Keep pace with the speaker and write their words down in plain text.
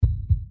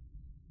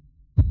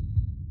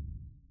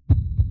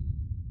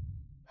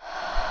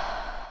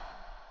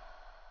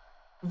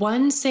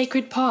One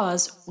Sacred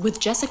Pause with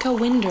Jessica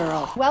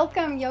Winderl.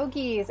 Welcome,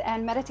 yogis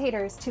and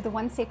meditators, to the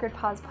One Sacred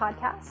Pause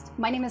podcast.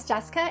 My name is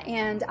Jessica,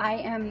 and I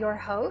am your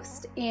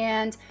host.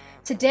 And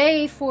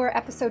today, for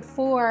episode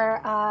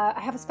 4,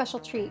 I have a special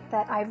treat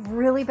that I've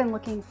really been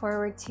looking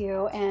forward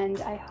to, and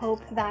I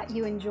hope that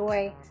you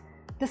enjoy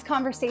this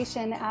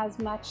conversation as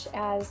much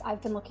as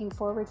I've been looking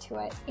forward to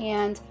it.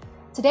 And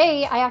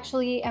today, I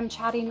actually am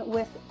chatting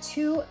with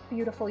 2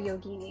 beautiful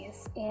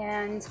yoginis,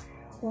 and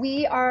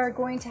we are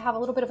going to have a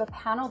little bit of a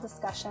panel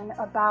discussion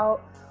about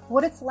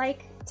what it's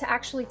like to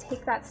actually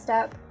take that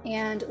step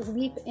and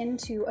leap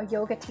into a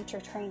yoga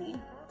teacher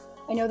training.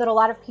 I know that a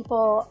lot of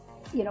people,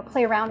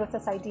 play around with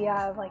this idea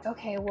of like,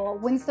 okay, well,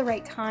 when's the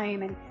right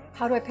time and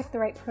how do I pick the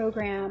right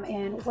program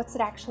and what's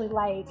it actually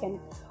like and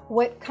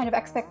what kind of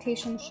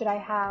expectations should I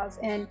have?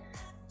 And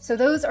so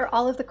those are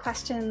all of the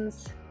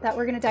questions that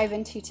we're going to dive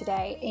into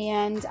today.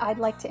 And I'd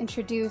like to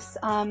introduce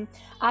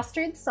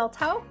Astrid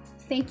Soltau.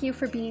 Thank you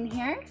for being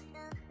here.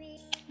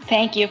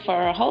 Thank you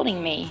for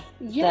holding me.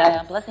 Yes.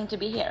 It's a blessing to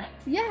be here.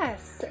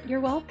 Yes, you're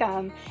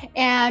welcome.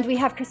 And we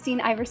have Christine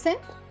Iverson.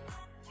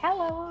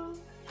 Hello.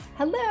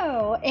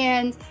 Hello.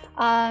 And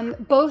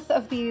both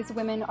of these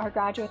women are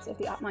graduates of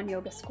the Atman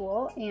Yoga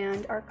School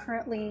and are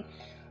currently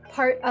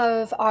part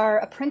of our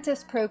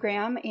apprentice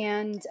program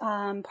and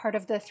part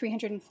of the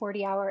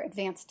 340-hour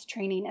advanced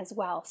training as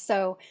well.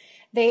 So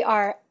they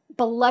are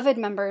beloved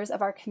members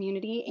of our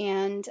community,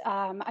 and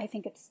I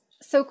think it's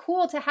so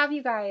cool to have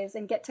you guys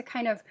and get to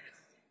kind of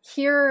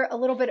hear a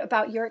little bit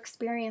about your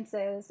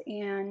experiences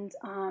and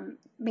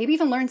maybe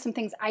even learn some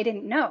things I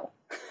didn't know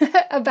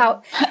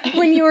about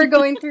when you were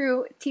going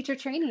through teacher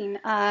training.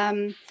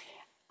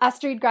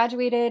 Astrid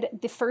graduated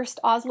the first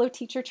Oslo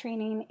teacher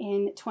training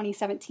in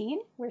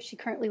 2017, where she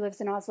currently lives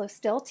in Oslo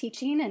still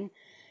teaching and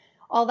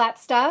all that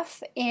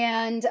stuff.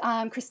 And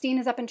Christine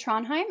is up in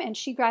Trondheim, and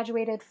she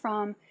graduated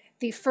from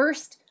the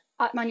first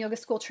Atman Yoga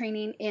School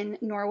training in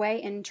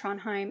Norway in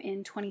Trondheim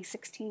in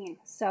 2016.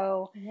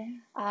 So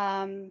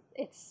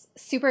it's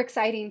super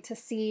exciting to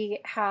see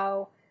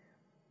how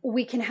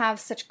we can have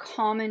such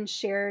common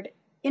shared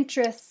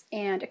interests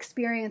and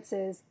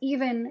experiences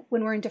even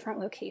when we're in different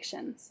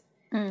locations.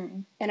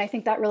 And I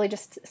think that really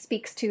just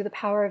speaks to the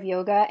power of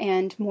yoga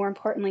and, more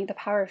importantly, the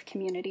power of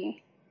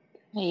community.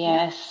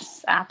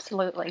 Yes,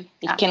 absolutely.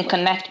 It can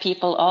connect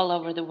people all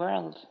over the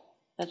world.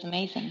 That's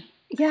amazing.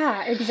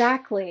 Yeah,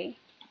 exactly.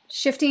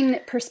 Shifting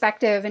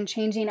perspective and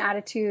changing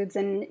attitudes.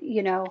 And,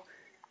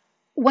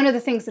 one of the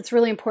things that's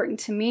really important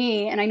to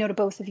me, and I know to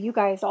both of you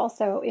guys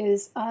also,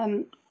 is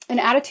an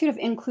attitude of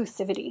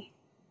inclusivity.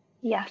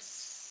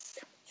 Yes.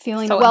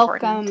 Feeling so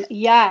welcome. Important.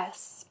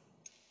 Yes.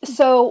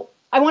 So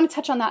I want to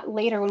touch on that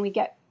later when we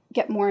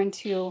get more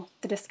into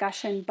the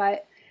discussion.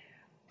 But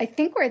I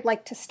think where I'd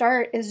like to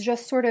start is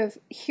just sort of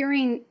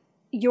hearing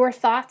your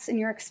thoughts and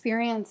your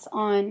experience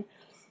on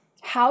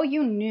how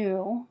you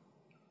knew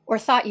or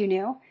thought you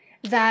knew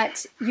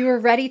that you were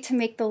ready to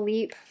make the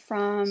leap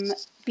from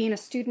being a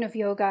student of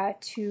yoga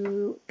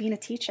to being a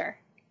teacher.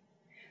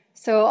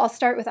 So I'll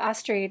start with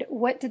Astrid.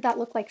 What did that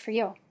look like for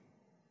you?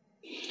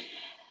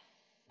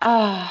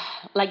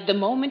 Like the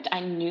moment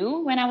I knew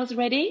when I was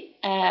ready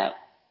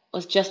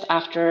was just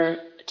after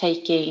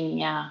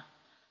taking a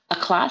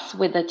class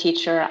with a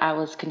teacher I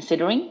was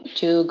considering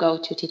to go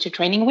to teacher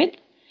training with.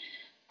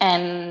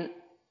 And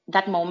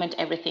that moment,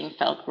 everything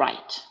felt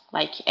right.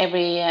 Like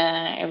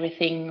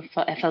everything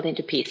fell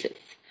into pieces.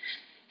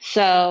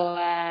 So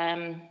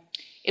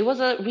it was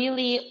a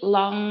really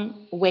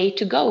long way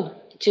to go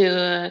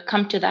to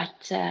come to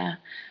that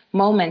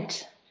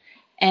moment.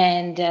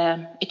 And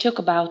it took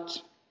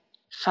about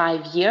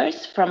 5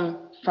 years from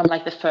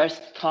like the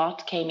first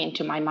thought came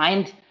into my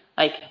mind.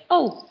 Like,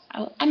 oh,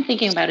 I'm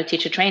thinking about a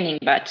teacher training,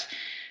 but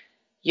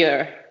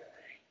you're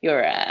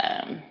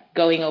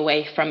going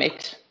away from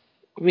it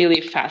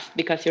really fast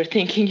because you're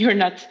thinking you're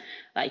not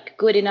like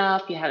good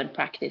enough, you haven't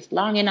practiced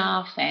long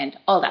enough, and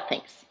all that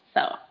things.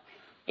 So,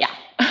 yeah.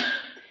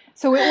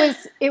 So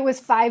it was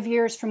 5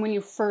 years from when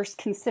you first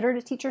considered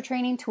a teacher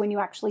training to when you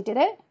actually did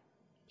it?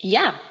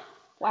 Yeah.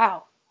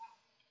 Wow.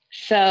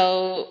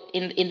 So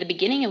in the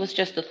beginning, it was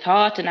just a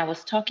thought, and I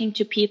was talking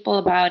to people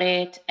about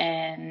it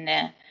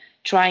and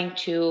trying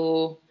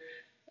to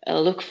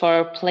look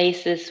for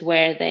places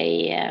where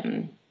they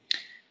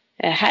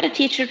had a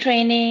teacher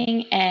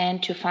training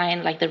and to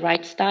find like the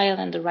right style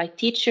and the right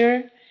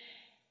teacher.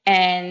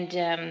 And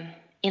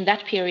in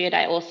that period,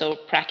 I also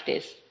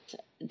practiced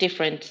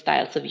different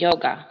styles of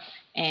yoga.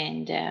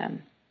 And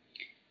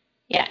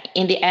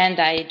in the end,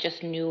 I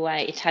just knew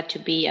it had to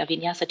be a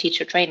vinyasa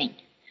teacher training.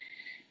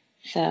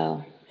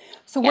 So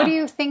what do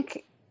you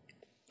think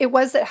it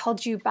was that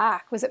held you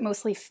back? Was it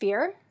mostly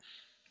fear?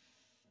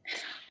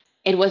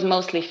 It was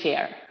mostly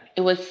fear.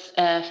 It was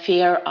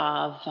fear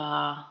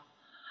of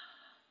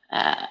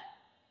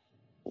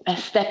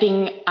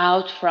stepping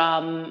out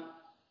from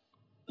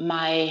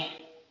my,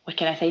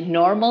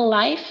 normal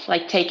life,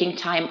 like taking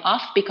time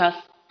off, because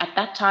at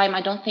that time,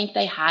 I don't think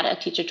they had a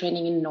teacher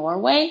training in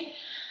Norway.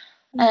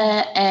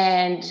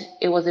 And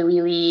it was a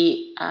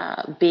really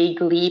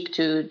big leap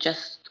to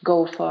just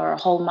go for a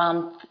whole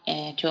month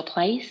to a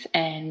place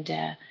and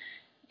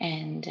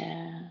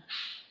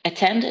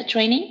attend a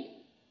training.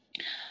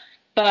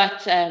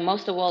 But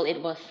most of all,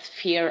 it was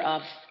fear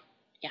of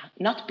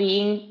not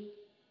being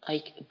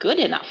like good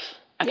enough.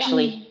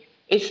 Actually,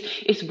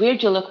 it's weird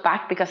to look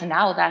back because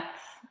now that's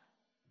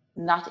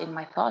not in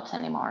my thoughts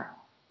anymore.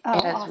 Oh,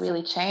 it has awesome.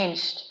 really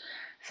changed.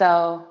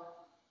 So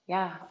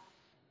and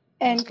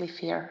mostly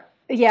fear.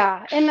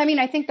 Yeah, and I mean,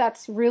 I think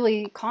that's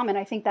really common.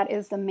 I think that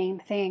is the main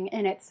thing,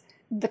 and it's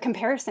the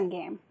comparison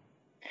game.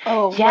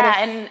 Oh, yeah,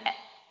 and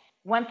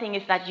one thing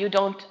is that you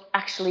don't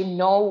actually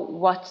know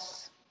what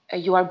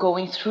you are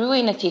going through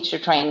in a teacher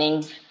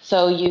training,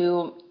 so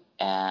you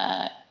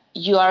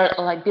are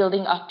like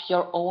building up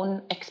your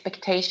own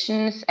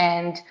expectations,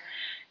 and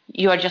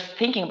you are just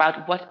thinking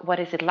about what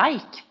is it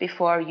like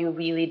before you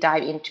really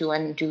dive into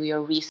and do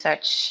your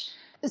research.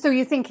 So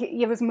you think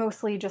it was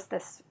mostly just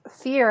this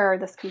fear,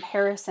 this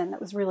comparison that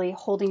was really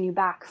holding you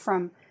back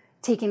from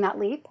taking that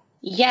leap?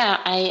 Yeah,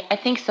 I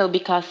think so,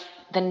 because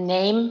the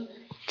name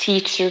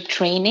teacher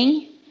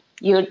training,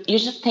 you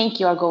just think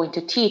you are going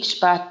to teach,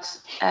 but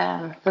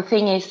the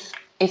thing is,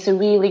 it's a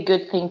really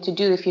good thing to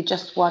do if you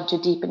just want to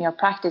deepen your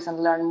practice and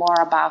learn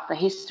more about the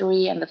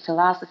history and the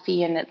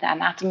philosophy and the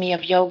anatomy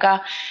of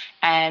yoga.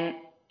 And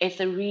it's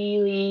a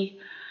really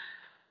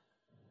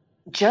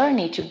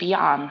journey to be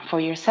on for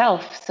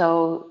yourself.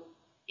 So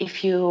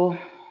if you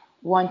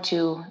want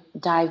to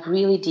dive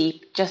really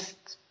deep,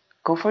 just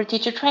go for a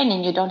teacher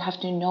training. You don't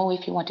have to know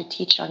if you want to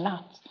teach or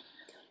not.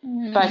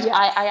 But yes.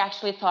 I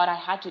actually thought I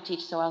had to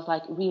teach, so I was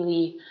like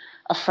really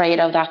afraid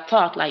of that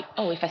thought, like,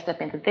 oh, if I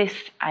step into this,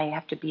 I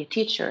have to be a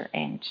teacher,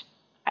 and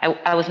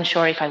I wasn't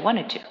sure if I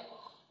wanted to.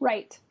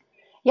 Right.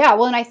 Yeah,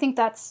 well, and I think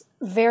that's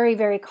very,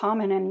 very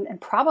common,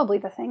 and probably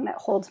the thing that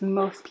holds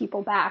most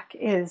people back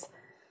is,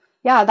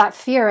 that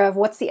fear of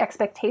what's the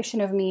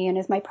expectation of me, and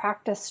is my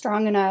practice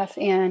strong enough,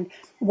 and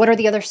what are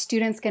the other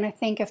students going to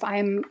think if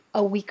I'm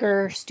a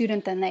weaker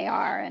student than they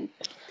are. And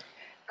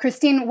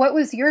Christine, what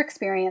was your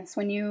experience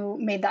when you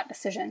made that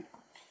decision?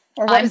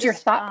 Or what was your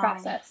thought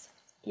process?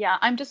 Yeah,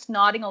 I'm just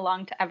nodding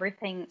along to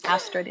everything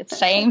Astrid is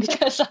saying,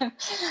 because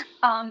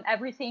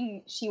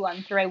everything she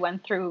went through, I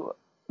went through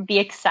the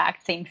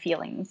exact same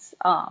feelings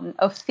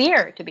of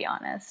fear, to be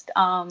honest.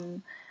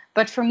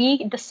 But for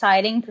me,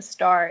 deciding to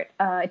start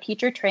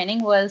teacher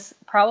training was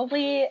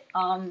probably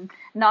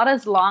not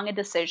as long a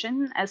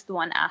decision as the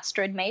one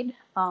Astrid made.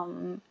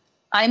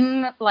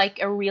 I'm like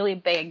a really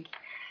big,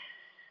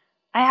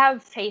 I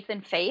have faith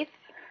in faith.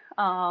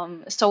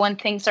 So when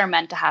things are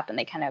meant to happen,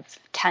 they kind of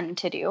tend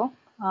to do.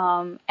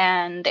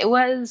 And it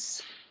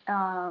was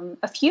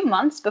a few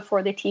months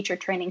before the teacher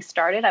training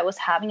started, I was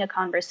having a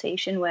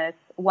conversation with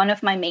one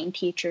of my main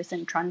teachers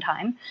in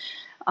Trondheim,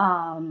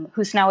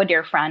 who's now a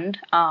dear friend,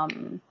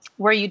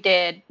 where you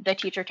did the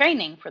teacher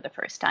training for the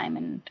first time.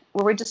 And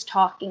we were just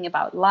talking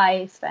about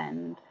life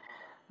and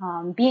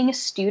being a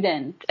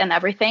student and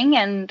everything.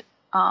 And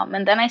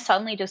then I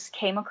suddenly just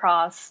came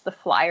across the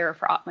flyer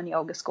for Atman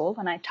Yoga School,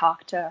 and I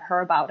talked to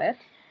her about it.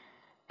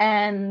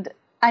 And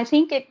I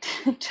think it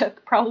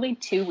took probably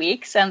 2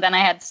 weeks, and then I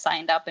had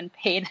signed up and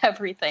paid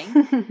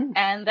everything.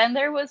 And then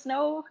there was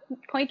no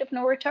point of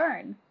no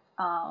return.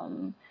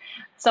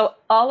 So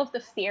all of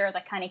the fear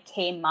that kind of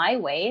came my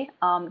way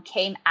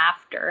came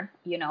after,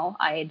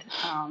 I'd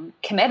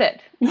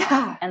committed.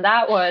 Yeah. And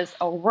that was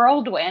a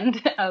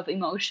whirlwind of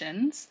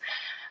emotions.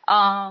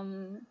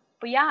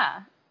 But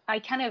yeah, I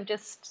kind of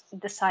just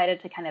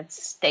decided to kind of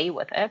stay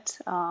with it,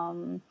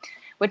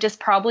 which is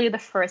probably the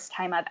first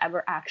time I've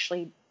ever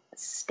actually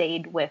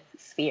stayed with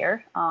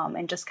fear,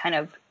 and just kind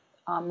of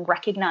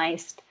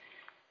recognized,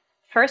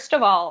 first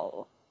of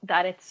all,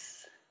 that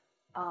it's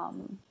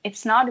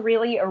not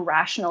really a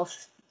rational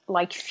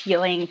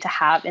feeling to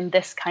have in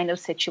this kind of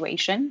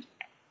situation,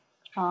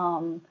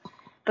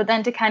 but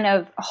then to kind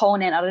of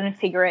hone in on it and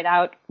figure it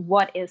out,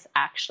 what is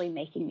actually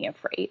making me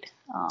afraid.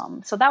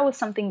 So that was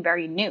something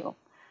very new.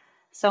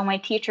 So my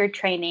teacher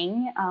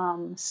training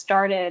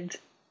started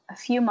a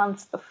few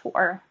months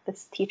before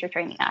this teacher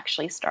training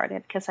actually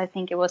started, because I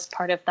think it was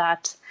part of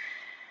that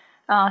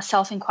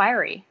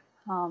self-inquiry.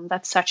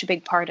 That's such a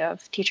big part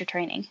of teacher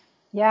training.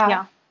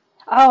 Yeah.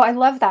 Oh, I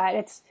love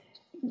that.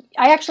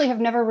 I actually have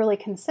never really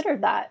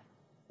considered that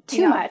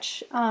too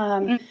much.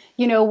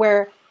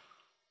 Where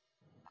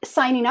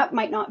signing up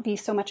might not be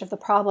so much of the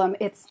problem.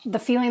 It's the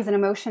feelings and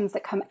emotions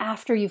that come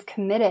after you've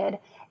committed.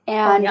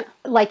 And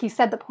like you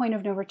said, the point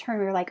of no return,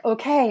 you're like,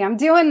 okay, I'm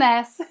doing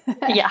this.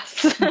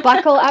 Yes.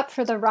 Buckle up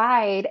for the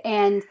ride.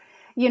 And,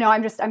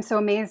 I'm so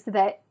amazed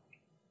that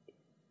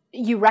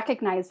you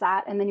recognize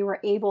that. And then you were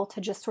able to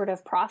just sort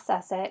of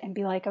process it and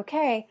be like,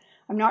 okay,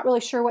 I'm not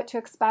really sure what to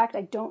expect.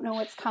 I don't know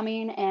what's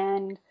coming,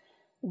 and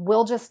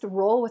we'll just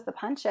roll with the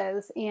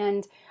punches.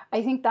 And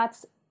I think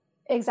that's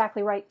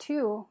exactly right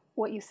too,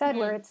 what you said,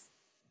 where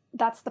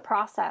that's the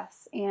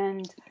process,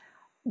 and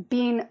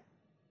being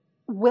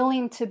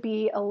willing to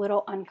be a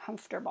little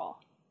uncomfortable.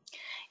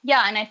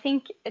 Yeah, and I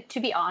think, to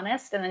be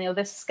honest, and I know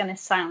this is going to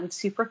sound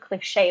super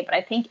cliche, but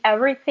I think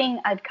everything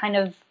I've kind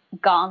of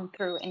gone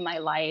through in my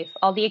life,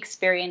 all the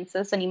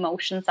experiences and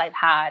emotions I've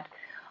had,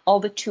 all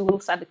the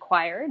tools I've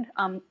acquired,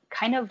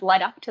 kind of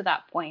led up to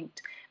that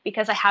point,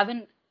 because I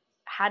hadn't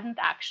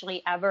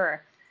actually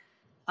ever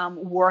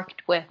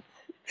worked with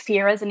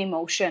fear as an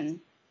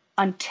emotion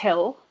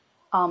until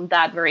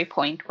that very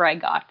point where I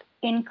got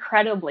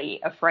incredibly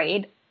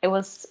afraid. It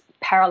was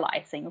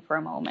paralyzing for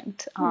a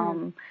moment.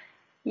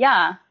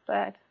 Yeah,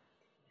 but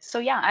so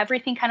yeah,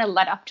 everything kind of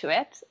led up to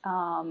it,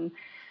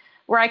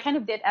 where I kind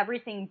of did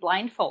everything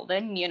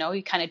blindfolded. You know,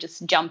 you kind of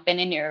just jump in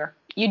and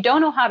you don't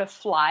know how to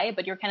fly,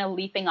 but you're kind of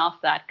leaping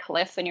off that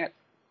cliff, and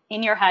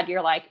in your head,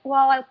 you're like,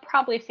 well, I'll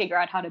probably figure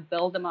out how to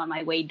build them on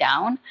my way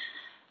down,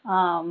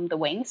 the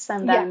wings.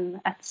 And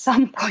then at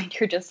some point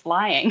you're just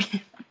flying.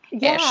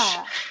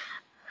 Yeah.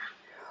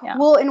 Yeah.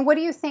 Well, and what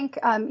do you think,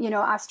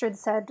 Astrid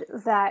said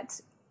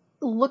that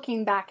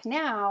looking back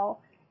now,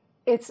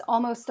 it's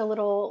almost a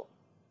little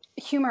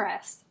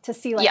humorous to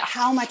see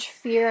how much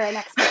fear and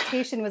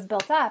expectation was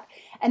built up.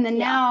 And then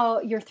now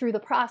you're through the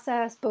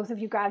process. Both of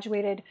you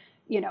graduated,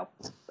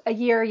 a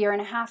year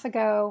and a half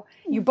ago.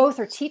 You both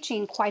are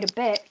teaching quite a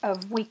bit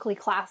of weekly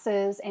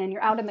classes, and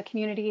you're out in the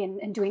community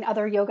and doing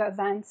other yoga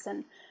events.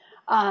 And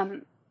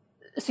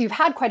so you've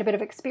had quite a bit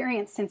of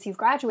experience since you've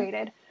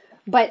graduated.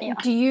 But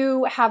do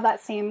you have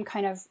that same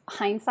kind of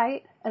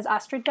hindsight as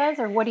Astrid does,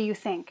 or what do you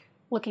think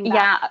looking back?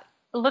 Yeah,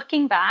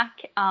 looking back,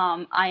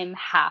 I'm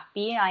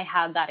happy I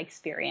had that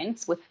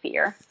experience with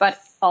fear, but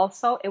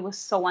also it was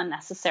so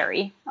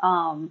unnecessary.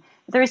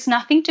 There's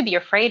nothing to be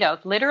afraid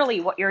of. Literally,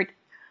 what you're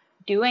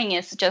doing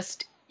is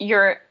just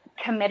you're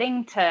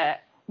committing to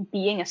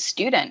being a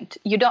student.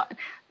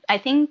 I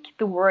think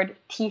the word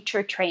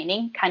teacher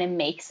training kind of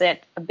makes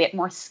it a bit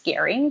more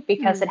scary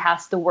because it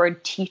has the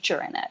word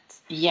teacher in it.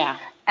 Yeah,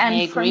 and I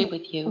agree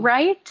with you.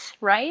 Right.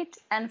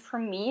 And for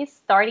me,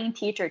 starting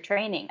teacher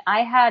training,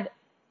 I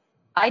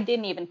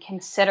didn't even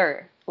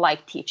consider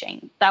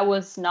teaching. That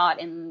was not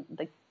in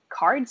the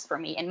cards for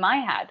me in my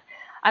head.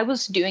 I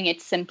was doing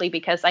it simply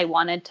because I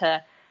wanted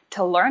to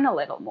learn a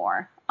little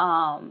more,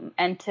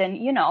 and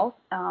to,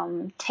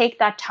 take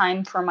that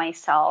time for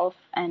myself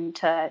and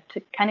to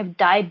kind of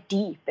dive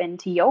deep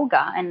into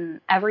yoga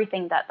and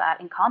everything that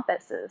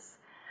encompasses.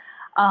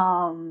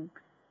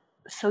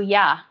 So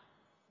yeah.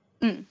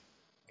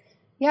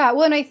 Yeah,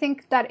 well, and I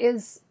think that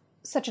is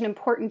such an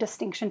important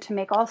distinction to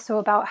make also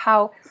about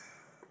how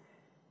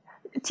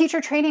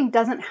teacher training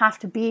doesn't have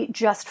to be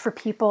just for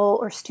people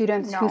or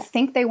students who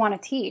think they want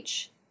to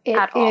teach.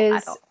 It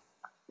is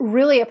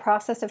really a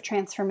process of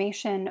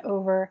transformation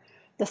over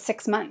the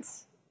 6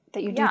 months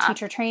that you do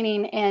teacher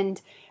training.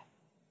 And,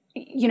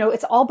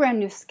 it's all brand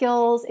new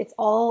skills. It's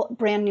all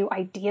brand new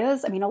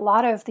ideas. I mean, a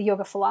lot of the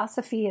yoga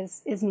philosophy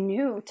is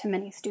new to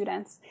many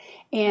students,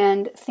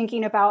 and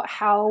thinking about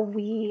how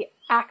we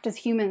act as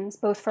humans,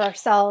 both for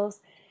ourselves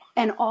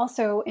and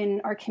also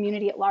in our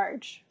community at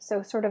large.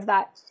 So sort of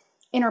that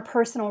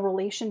interpersonal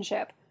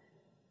relationship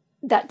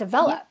that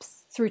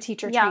develops through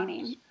teacher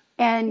training.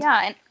 And,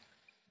 I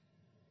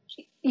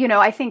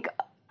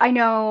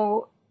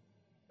know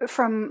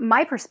from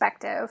my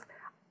perspective,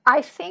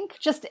 I think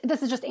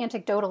this is just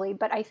anecdotally,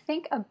 but I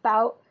think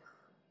about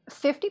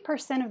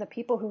 50% of the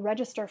people who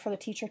register for the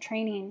teacher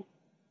training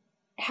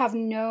have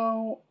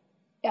no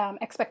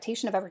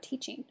expectation of ever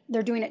teaching.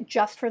 They're doing it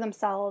just for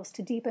themselves,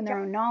 to deepen their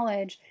own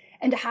knowledge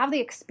and to have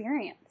the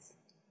experience.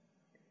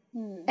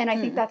 And I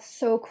think that's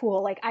so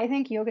cool. I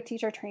think yoga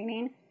teacher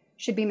training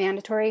should be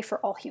mandatory for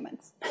all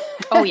humans.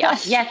 Oh,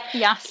 yes.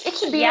 Yes. It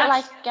should be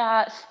like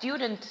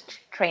student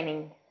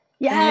training.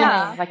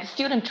 Yeah. Like a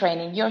student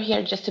training. You're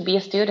here just to be a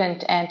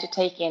student and to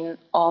take in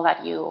all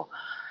that you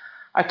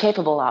are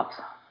capable of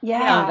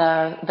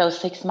in those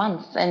 6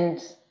 months, and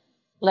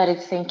let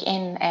it sink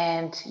in,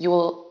 and you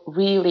will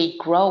really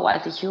grow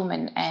as a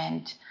human,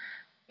 and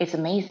it's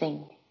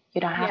amazing.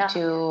 You don't have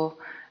to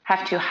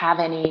have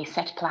any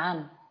set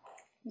plan.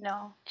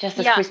 No. Just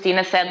as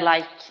Christina said,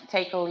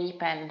 take a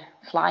leap and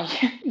fly.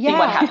 See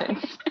what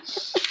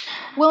happens.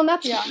 Well, and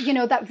that's,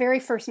 that very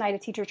first night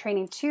of teacher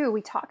training too,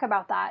 we talk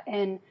about that,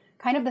 and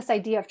kind of this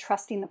idea of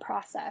trusting the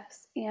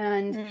process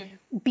and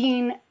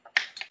being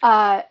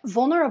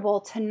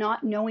vulnerable to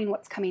not knowing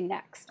what's coming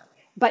next,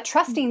 but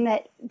trusting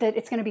that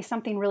it's going to be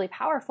something really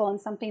powerful and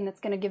something that's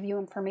going to give you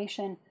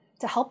information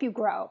to help you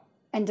grow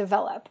and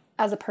develop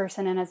as a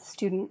person and as a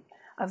student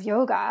of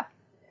yoga.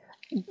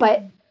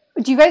 But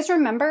do you guys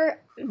remember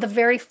the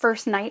very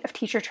first night of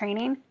teacher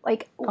training?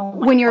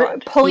 When you're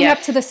pulling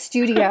up to the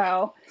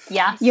studio,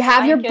 you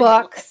have your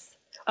books.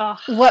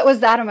 What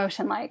was that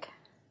emotion like?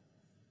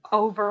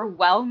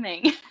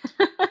 Overwhelming.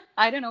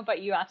 I don't know about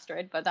you,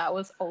 Astrid, but that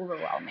was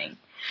overwhelming.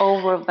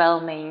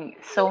 Overwhelming.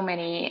 So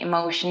many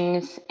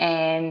emotions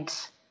and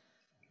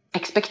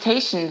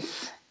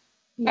expectations.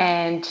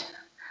 And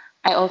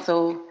I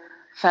also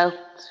felt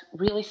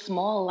really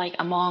small,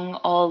 among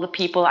all the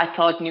people I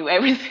thought knew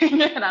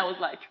everything, and I was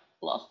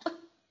lost.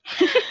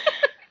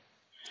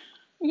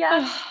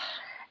 Yeah.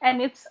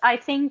 And I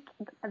think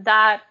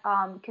that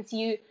because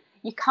you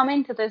come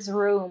into this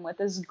room with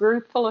this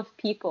group full of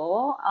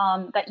people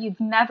that you've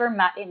never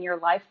met in your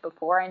life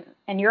before,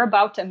 and you're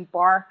about to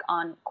embark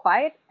on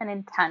quite an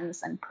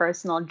intense and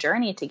personal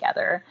journey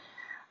together.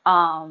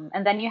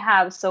 And then you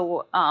have,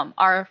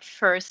 our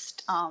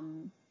first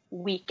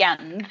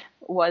weekend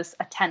was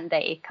a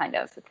 10-day kind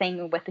of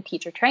thing with the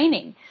teacher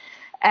training.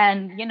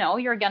 And,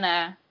 you're going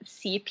to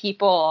see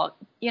people,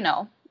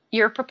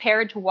 you're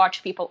prepared to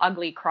watch people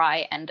ugly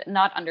cry and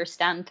not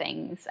understand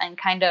things and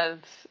kind of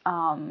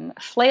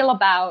flail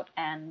about.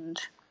 And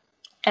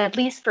at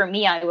least for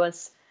me, I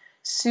was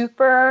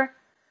super,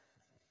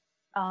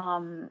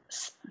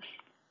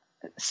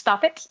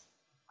 stop it.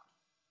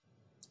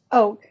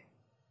 Oh,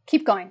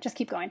 keep going. Just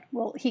keep going.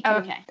 Well, he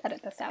can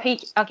edit this out. He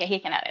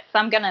can edit. So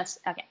I'm going to,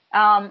 okay.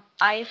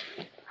 I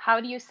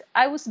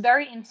was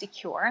very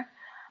insecure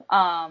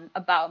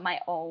about my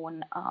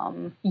own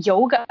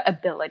yoga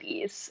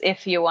abilities,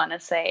 if you want to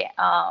say,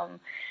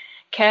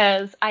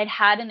 because I'd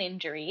had an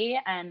injury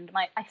and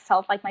I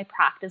felt like my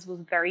practice was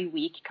very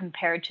weak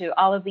compared to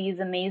all of these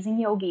amazing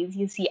yogis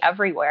you see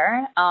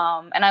everywhere.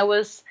 And I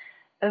was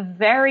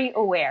very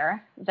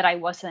aware that I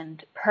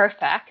wasn't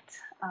perfect.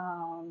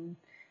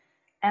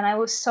 And I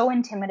was so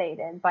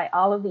intimidated by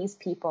all of these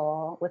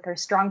people with their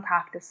strong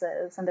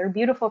practices and their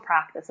beautiful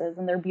practices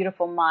and their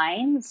beautiful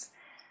minds.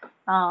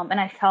 And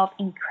I felt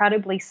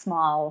incredibly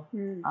small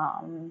in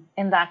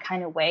that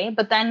kind of way.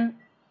 But then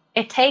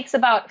it takes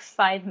about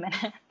 5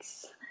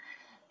 minutes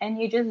and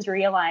you just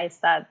realize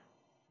that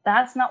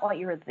that's not what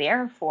you're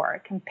there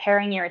for,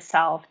 comparing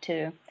yourself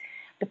to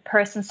the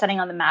person sitting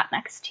on the mat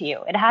next to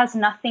you. It has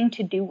nothing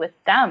to do with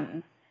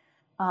them.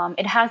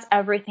 It has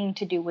everything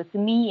to do with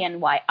me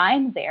and why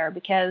I'm there,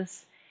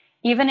 because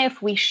even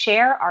if we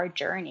share our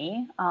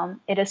journey,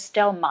 it is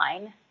still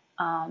mine.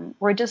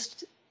 We're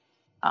just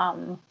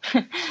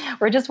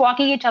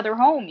walking each other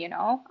home,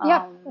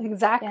 Yeah,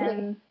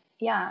 exactly.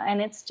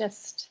 And it's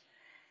just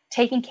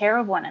taking care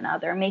of one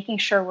another, making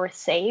sure we're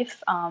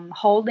safe,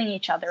 holding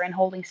each other and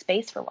holding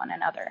space for one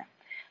another.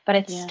 But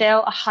it's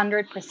still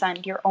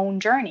 100% your own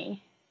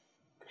journey.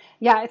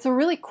 Yeah, it's a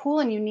really cool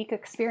and unique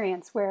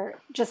experience where,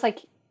 just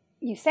like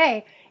you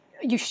say,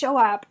 you show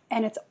up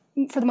and it's,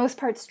 for the most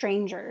part,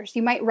 strangers.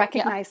 You might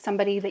recognize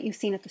somebody that you've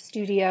seen at the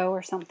studio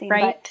or something,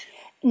 but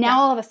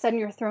now all of a sudden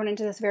you're thrown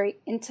into this very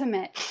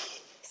intimate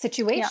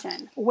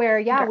situation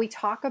where, we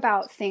talk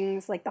about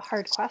things like the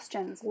hard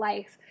questions,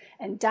 life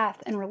and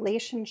death and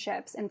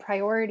relationships and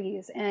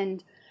priorities.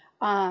 And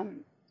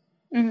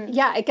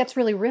it gets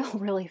really real,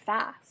 really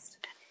fast.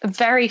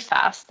 Very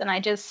fast. And I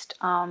just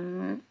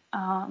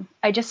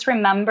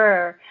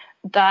remember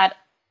that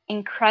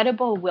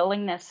incredible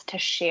willingness to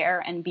share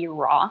and be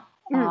raw.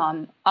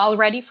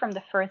 Already from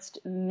the first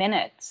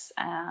minutes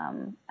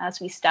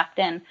as we stepped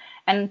in.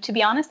 And to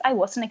be honest, I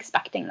wasn't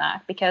expecting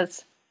that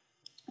because,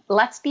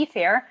 let's be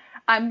fair,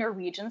 I'm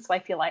Norwegian, so I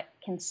feel like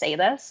I can say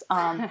this.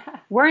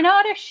 We're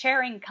not a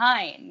sharing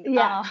kind.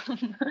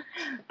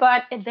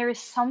 But there is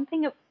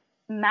something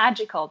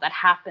magical that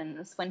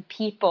happens when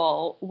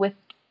people with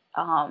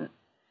a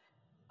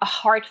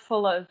heart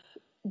full of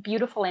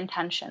beautiful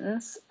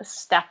intentions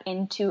step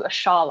into a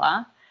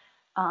shala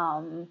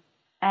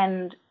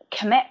and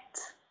commit.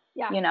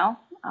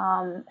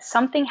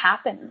 Something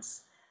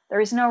happens. There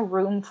is no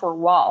room for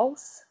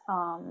walls.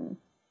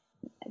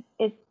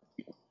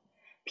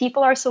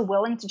 People are so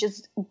willing to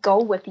just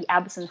go with the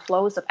ebbs and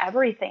flows of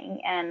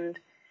everything. And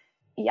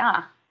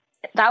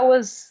that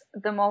was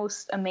the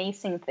most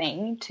amazing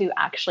thing to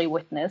actually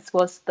witness,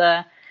 was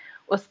the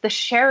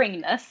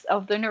sharingness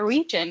of the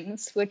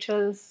Norwegians, which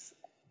was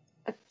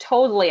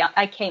totally,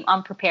 I came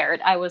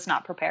unprepared. I was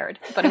not prepared,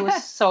 but it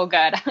was so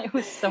good. It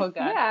was so good.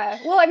 Yeah.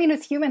 Well, I mean,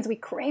 as humans, we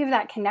crave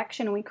that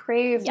connection. We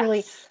crave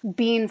really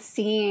being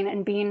seen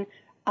and being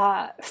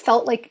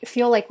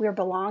feel like we're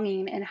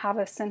belonging and have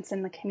a sense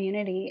in the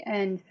community.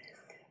 And,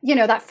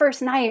 that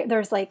first night,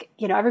 there's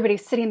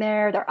everybody's sitting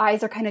there, their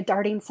eyes are kind of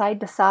darting side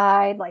to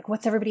side. Like,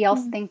 what's everybody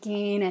else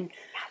thinking? And,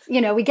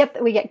 we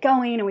get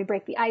going and we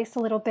break the ice a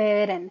little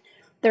bit, and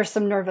there's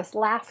some nervous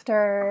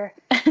laughter.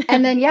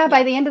 And then,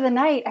 by the end of the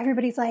night,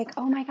 everybody's like,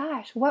 oh my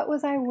gosh, what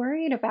was I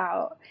worried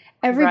about?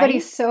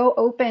 Everybody's so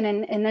open.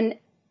 And then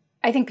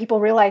I think people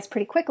realize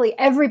pretty quickly,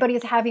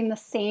 everybody's having the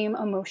same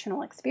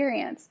emotional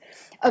experience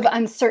of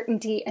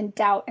uncertainty and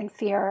doubt and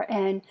fear.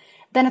 And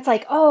then it's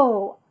like,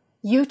 oh,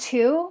 you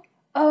too?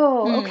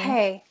 Oh,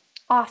 okay.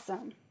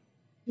 Awesome.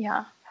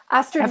 Yeah.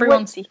 Astrid,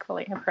 everyone's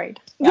equally afraid.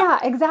 Yeah,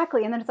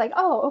 exactly. And then it's like,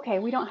 oh, okay,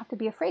 we don't have to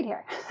be afraid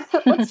here.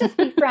 Let's just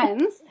be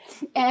friends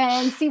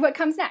and see what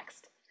comes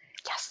next.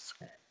 Yes.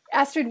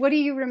 Astrid, what do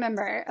you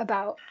remember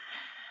about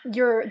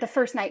the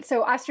first night?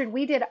 So Astrid,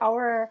 we did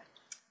our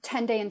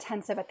 10-day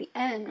intensive at the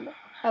end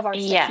of our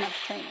 6-month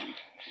training.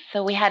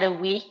 So we had a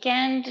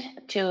weekend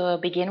to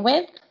begin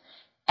with.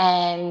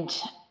 And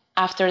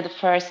after the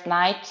first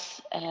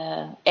night,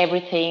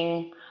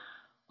 everything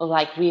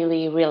was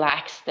really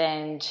relaxed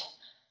and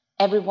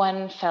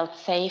everyone felt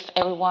safe.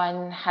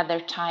 Everyone had their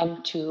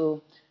time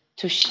to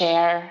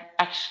share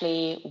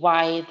actually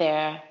why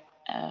they're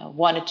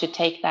wanted to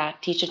take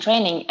that teacher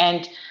training.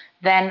 And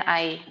then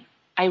I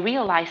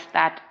realized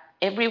that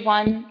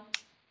everyone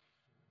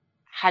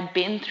had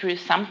been through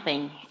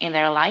something in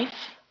their life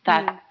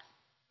that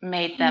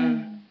made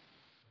them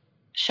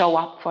show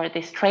up for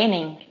this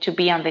training, to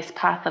be on this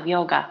path of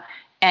yoga.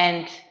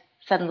 And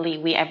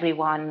suddenly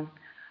everyone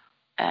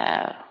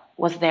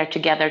was there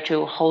together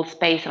to hold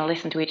space and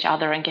listen to each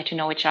other and get to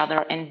know each other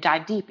and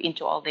dive deep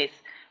into all these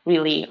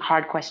really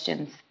hard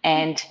questions.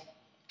 And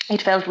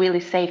it felt really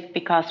safe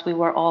because we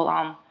were all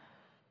on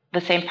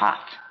the same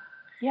path.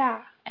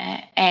 Yeah.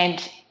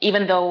 And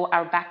even though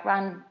our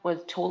background was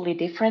totally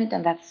different,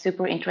 and that's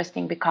super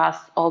interesting because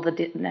all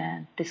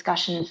the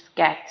discussions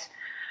get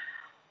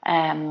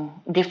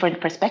different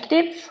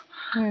perspectives,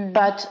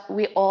 but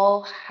we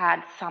all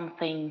had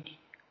something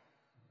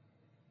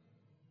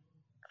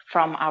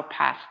from our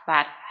path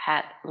that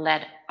had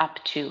led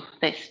up to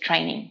this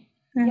training.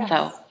 Yes.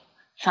 So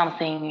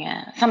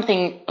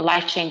something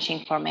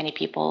life-changing for many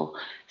people,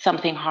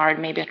 something hard,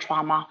 maybe a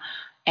trauma.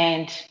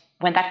 And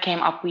when that came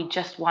up, we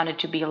just wanted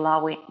to be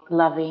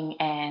loving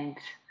and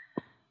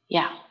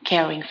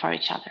caring for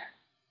each other.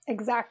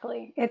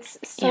 Exactly. It's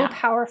so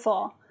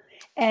powerful.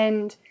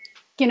 And,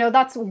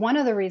 that's one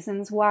of the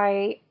reasons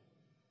why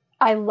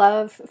I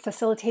love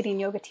facilitating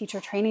yoga teacher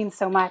training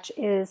so much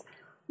is,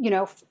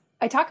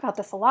 I talk about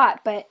this a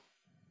lot, but,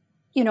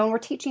 we're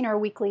teaching our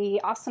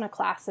weekly asana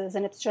classes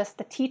and it's just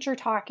the teacher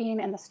talking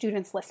and the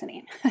students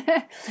listening.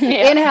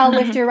 Inhale,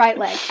 lift your right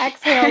leg.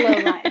 Exhale,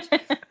 low lunge.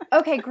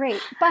 Okay,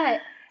 great. But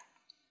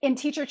in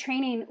teacher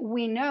training,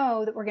 we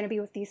know that we're going to be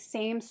with these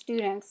same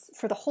students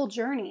for the whole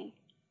journey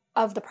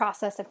of the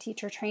process of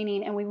teacher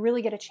training. And we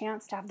really get a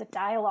chance to have the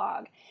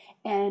dialogue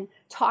and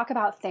talk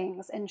about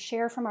things and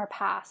share from our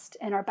past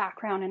and our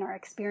background and our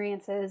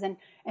experiences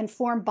and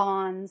form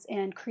bonds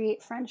and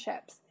create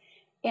friendships.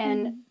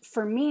 And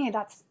for me,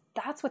 that's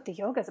what the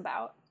yoga is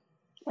about.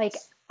 Like,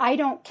 I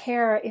don't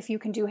care if you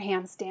can do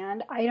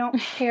handstand. I don't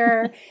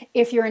care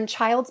if you're in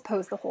child's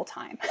pose the whole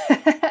time.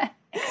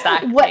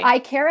 Exactly. What I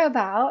care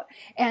about,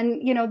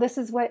 and this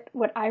is what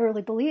I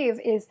really believe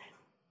is,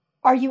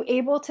 are you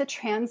able to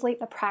translate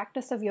the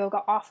practice of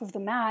yoga off of the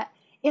mat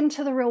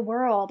into the real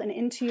world and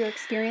into your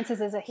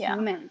experiences as a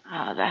human?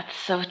 Oh, that's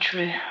so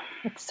true.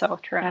 It's so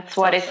true. That's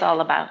what it's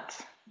all about.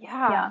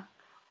 Yeah.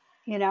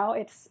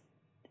 It's,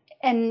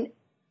 and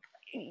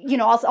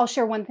I'll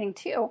share one thing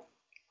too.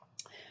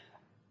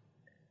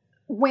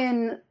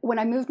 When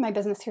I moved my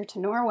business here to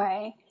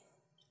Norway,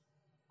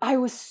 I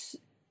was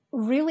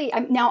really,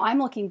 now I'm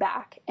looking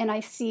back and I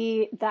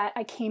see that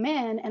I came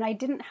in and I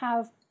didn't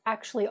have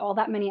actually all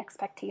that many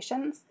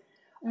expectations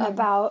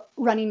about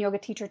running yoga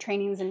teacher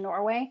trainings in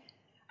Norway.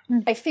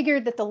 I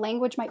figured that the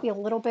language might be a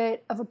little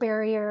bit of a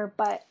barrier,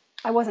 but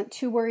I wasn't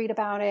too worried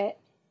about it.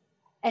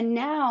 And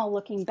now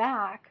looking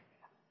back,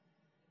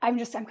 I'm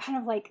kind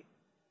of like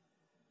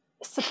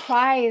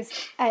surprised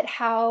at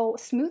how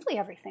smoothly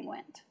everything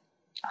went.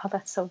 Oh,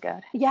 that's so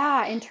good.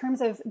 Yeah, in terms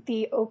of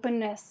the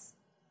openness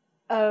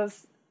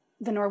of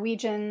the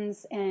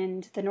Norwegians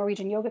and the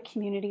Norwegian yoga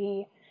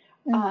community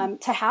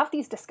to have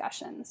these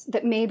discussions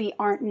that maybe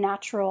aren't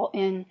natural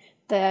in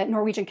the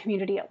Norwegian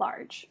community at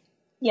large.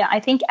 Yeah, I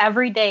think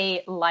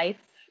everyday life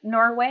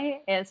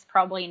Norway is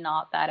probably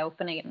not that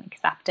open and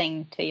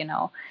accepting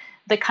to,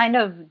 the kind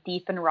of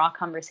deep and raw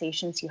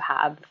conversations you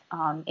have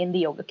in the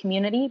yoga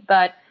community.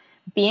 But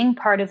being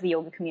part of the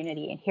yoga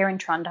community here in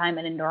Trondheim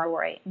and in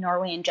Norway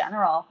in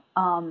general,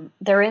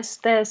 there is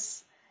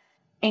this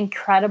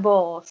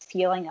incredible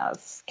feeling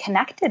of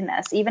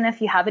connectedness, even if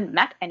you haven't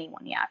met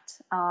anyone yet.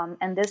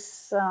 And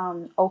this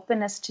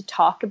openness to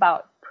talk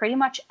about pretty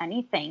much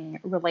anything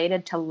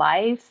related to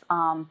life,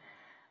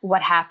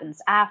 what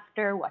happens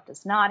after, what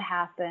does not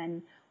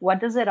happen, what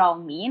does it all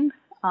mean,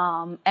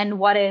 and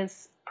what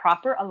is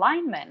proper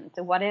alignment,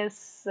 what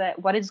is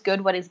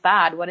good, what is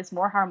bad, what is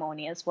more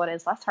harmonious, what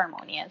is less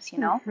harmonious,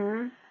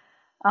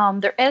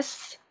 there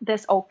is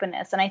this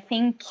openness. And I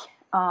think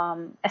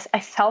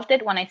I felt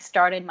it when I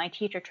started my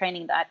teacher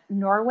training that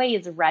Norway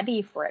is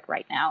ready for it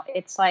right now.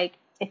 It's like,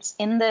 it's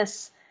in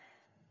this,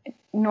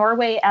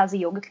 Norway as a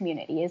yoga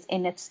community is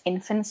in its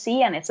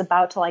infancy and it's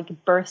about to like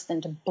burst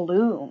into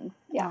bloom.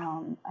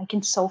 Yeah. I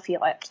can so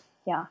feel it.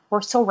 Yeah.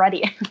 We're so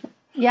ready.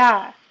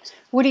 Yeah.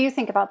 What do you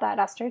think about that,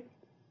 Astrid?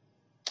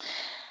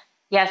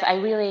 Yes, I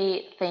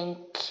really think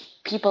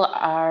people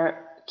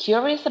are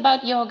curious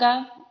about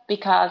yoga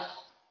because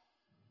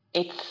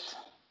it's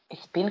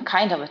been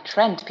kind of a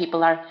trend.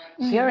 People are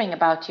hearing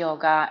about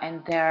yoga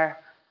and they're,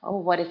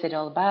 what is it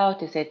all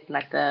about? Is it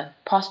like the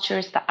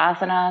postures, the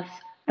asanas?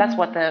 That's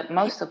what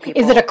most of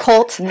people... Is it a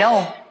cult?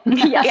 No.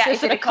 Yes,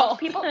 is it a cult?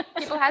 People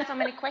have so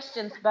many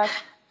questions, but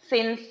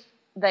since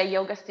the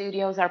yoga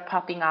studios are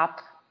popping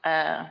up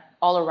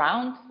all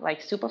around,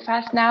 like super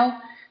fast now,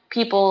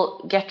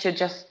 people get to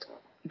just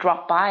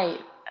drop by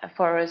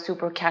for a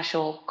super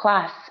casual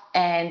class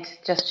and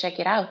just check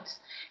it out.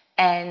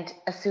 And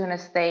as soon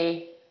as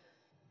they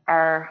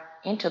are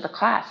into the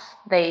class,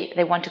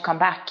 they want to come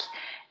back,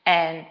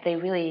 and they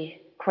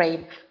really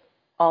crave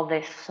all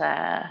this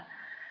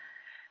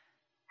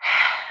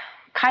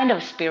kind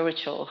of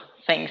spiritual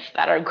things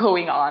that are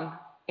going on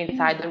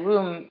inside the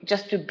room,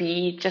 just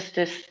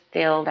to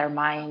still their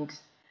mind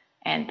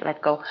and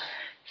let go.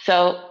 So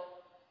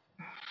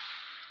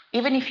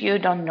even if you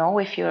don't know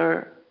if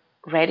you're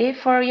ready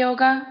for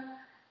yoga,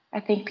 I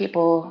think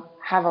people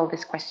have all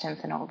these questions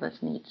and all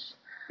these needs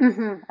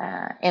in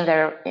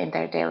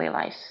their daily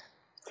life.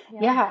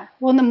 Yeah.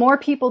 Well, the more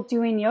people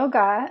doing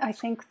yoga, I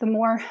think the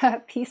more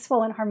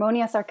peaceful and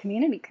harmonious our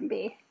community can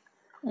be.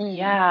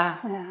 Yeah.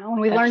 When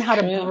we learn how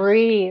to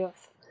breathe.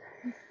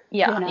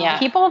 Yeah. You know? Yeah.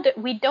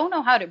 We don't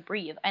know how to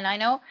breathe. And I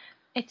know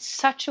it's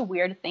such a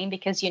weird thing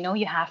because,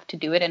 you have to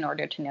do it in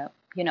order to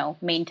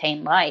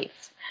maintain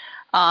life.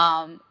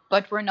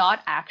 But we're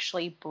not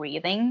actually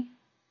breathing.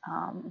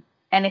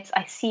 And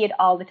I see it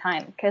all the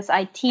time because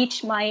I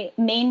teach my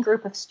main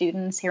group of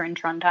students here in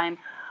Trondheim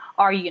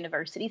are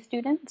university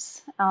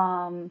students.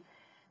 And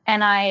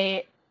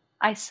I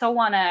so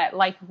want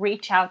to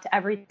reach out to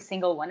every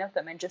single one of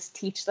them and just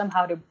teach them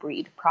how to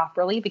breathe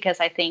properly, because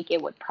I think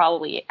it would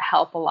probably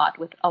help a lot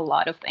with a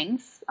lot of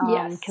things.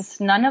 Because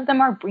none of them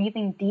are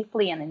breathing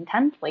deeply and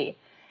intently.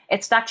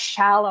 It's that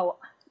shallow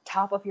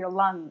top of your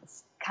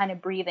lungs kind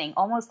of breathing,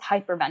 almost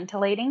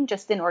hyperventilating,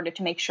 just in order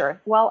to make sure,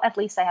 well, at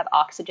least I have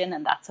oxygen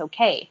and that's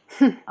okay.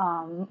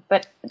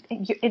 But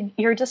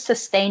you're just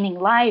sustaining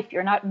life.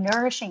 You're not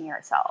nourishing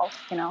yourself,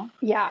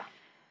 Yeah.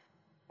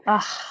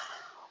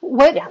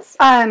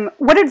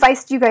 What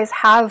advice do you guys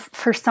have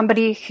for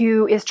somebody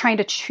who is trying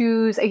to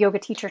choose a yoga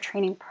teacher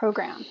training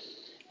program?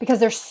 Because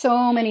there's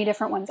so many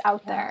different ones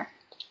out there.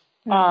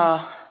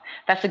 Oh,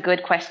 that's a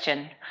good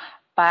question.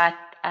 But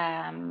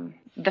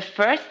the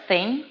first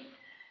thing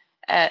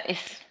is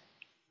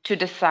to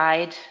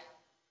decide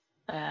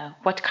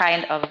what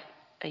kind of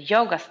a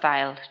yoga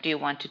style do you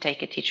want to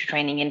take a teacher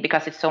training in,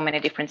 because it's so many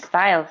different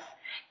styles.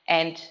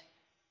 And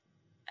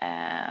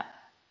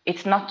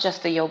it's not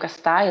just the yoga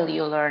style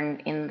you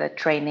learn in the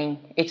training.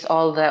 It's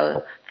all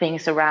the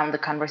things around the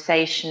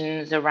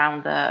conversations,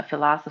 around the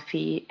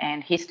philosophy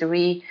and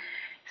history.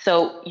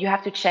 So you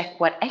have to check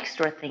what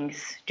extra things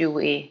do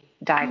we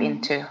dive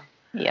into.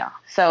 Yeah.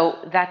 So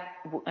that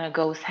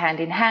goes hand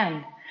in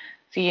hand.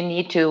 So you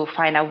need to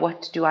find out,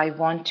 what do I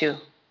want to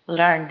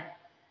learn?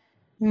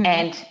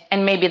 And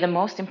maybe the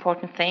most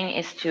important thing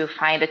is to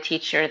find a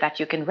teacher that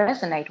you can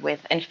resonate with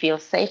and feel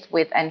safe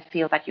with, and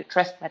feel that you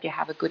trust, that you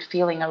have a good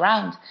feeling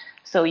around,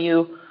 so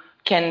you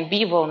can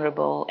be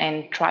vulnerable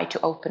and try to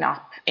open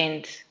up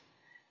and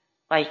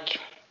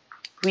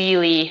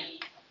really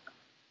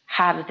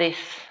have this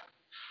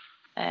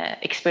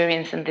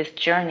experience and this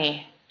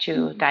journey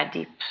to dive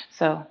deep.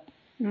 So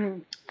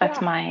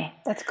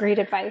that's great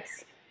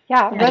advice.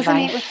 Yeah,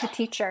 resonate with the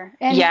teacher.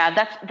 And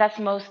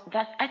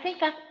I think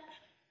that's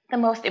the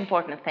most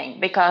important thing,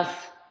 because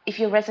if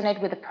you resonate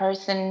with a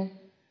person,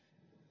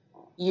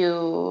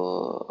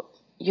 you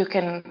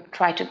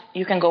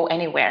can go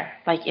anywhere,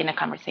 in a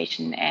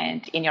conversation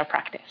and in your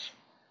practice.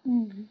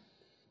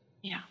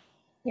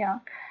 Yeah.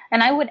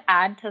 And I would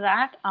add to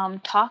that,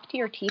 talk to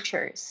your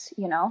teachers,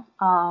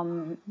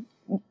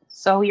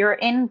 so you're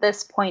in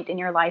this point in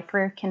your life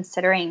where you're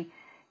considering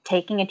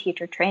taking a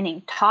teacher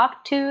training.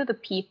 Talk to the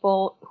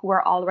people who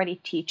are already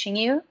teaching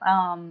you,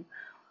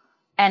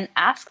 and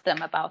ask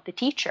them about the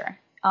teacher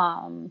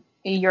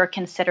you're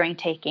considering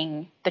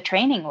taking the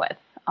training with.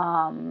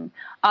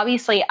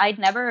 Obviously, I'd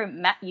never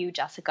met you,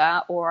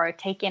 Jessica, or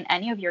taken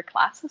any of your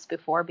classes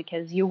before,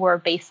 because you were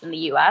based in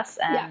the US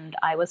and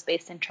I was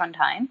based in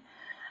Trondheim.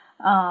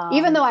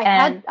 Even though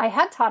I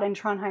had taught in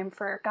Trondheim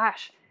for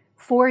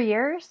 4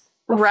 years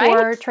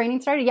before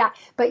training started. Yeah,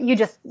 but you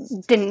just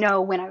didn't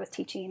know when I was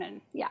teaching,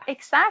 and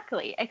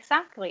Exactly.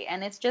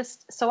 And it's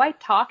just, so I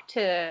talked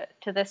to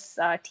this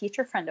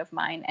teacher friend of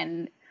mine,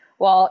 and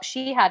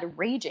she had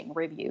raging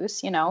reviews.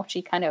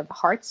 She kind of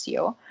hearts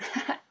you.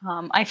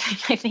 I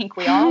think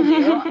we all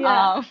do.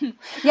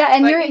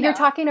 And you're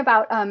talking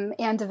about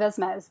Anne de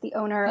Vismes, the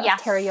owner of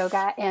Terra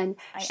Yoga, and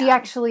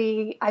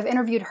I've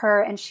interviewed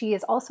her, and she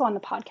is also on the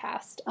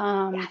podcast.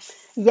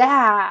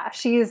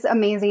 She's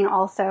amazing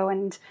also,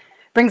 and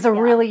brings a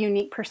really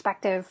unique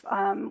perspective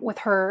with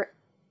her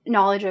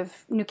knowledge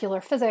of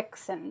nuclear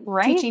physics and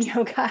teaching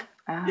yoga.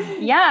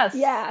 Yes.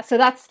 Yeah. So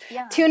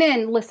tune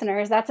in,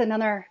 listeners. That's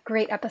another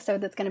great episode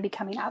that's going to be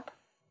coming up.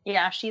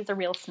 Yeah, she's a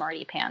real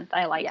smarty pants.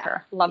 I like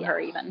her. Love her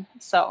even.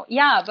 So,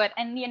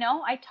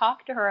 I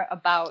talked to her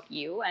about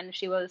you, and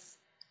she was,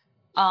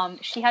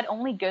 she had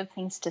only good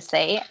things to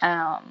say.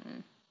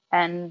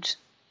 And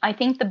I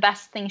think the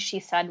best thing she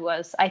said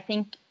was, I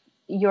think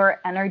your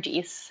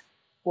energies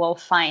will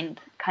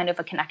find kind of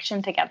a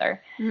connection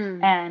together.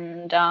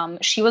 And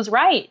she was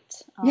right.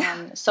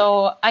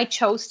 So I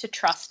chose to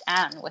trust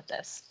Anne with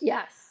this.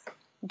 Yes.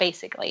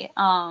 Basically.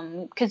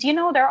 Because,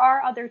 there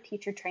are other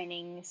teacher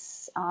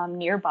trainings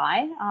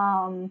nearby.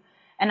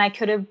 And I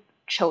could have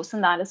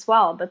chosen that as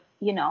well. But,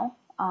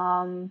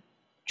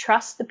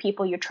 trust the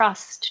people you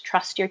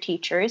trust your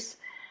teachers,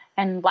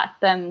 and let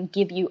them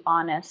give you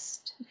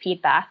honest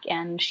feedback.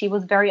 And she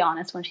was very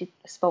honest when she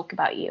spoke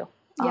about you.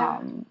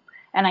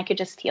 And I could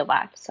just feel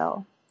that.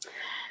 So,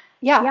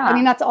 Yeah. I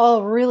mean, that's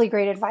all really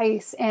great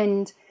advice.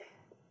 And,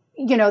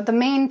 you know, the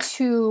main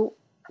two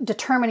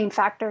determining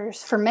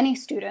factors for many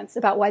students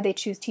about why they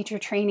choose teacher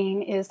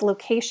training is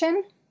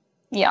location,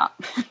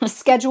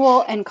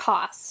 schedule, and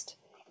cost.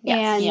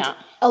 Yes. And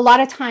a lot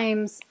of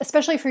times,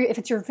 especially if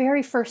it's your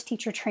very first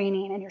teacher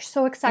training and you're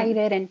so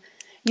excited and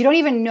you don't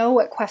even know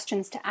what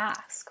questions to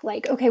ask.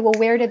 Like, okay, well,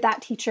 where did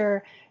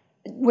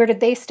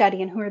they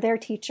study and who are their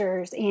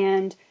teachers?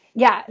 And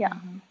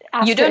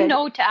you don't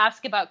know to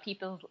ask about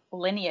people's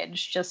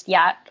lineage just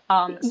yet.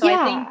 I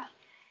think,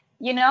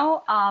 you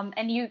know,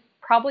 and you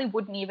probably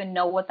wouldn't even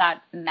know what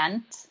that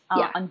meant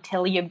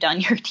until you've done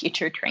your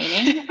teacher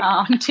training,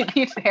 to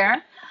be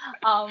fair.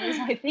 So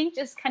I think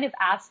just kind of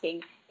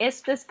asking,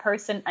 is this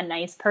person a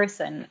nice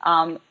person?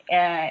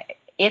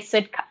 Is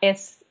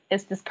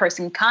this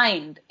person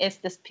kind? Is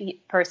this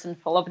person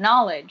full of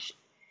knowledge?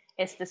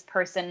 Is this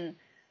person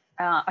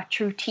a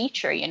true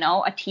teacher, you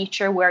know, a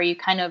teacher where you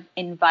kind of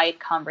invite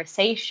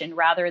conversation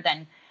rather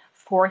than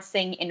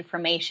forcing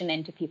information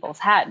into people's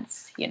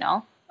heads, you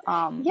know,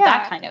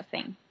 that kind of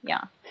thing.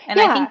 Yeah. And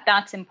I think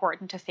that's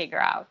important to figure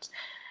out.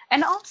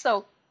 And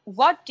also,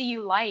 what do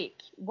you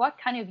like? What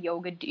kind of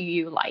yoga do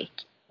you like?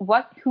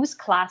 Whose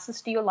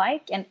classes do you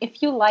like? And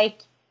if you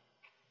like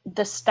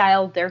the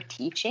style they're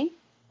teaching,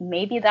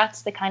 maybe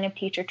that's the kind of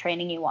teacher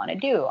training you want to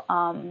do.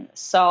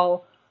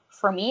 So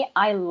for me,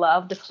 I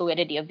love the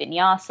fluidity of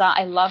vinyasa.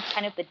 I love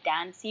kind of the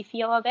dancey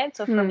feel of it.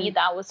 So for me,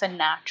 that was a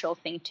natural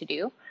thing to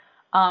do.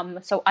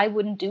 So I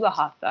wouldn't do a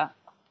hatha,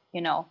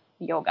 you know,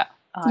 yoga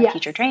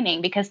teacher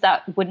training because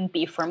that wouldn't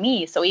be for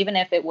me. So even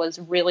if it was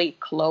really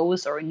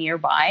close or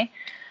nearby,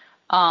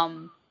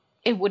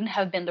 it wouldn't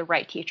have been the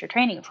right teacher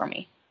training for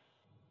me.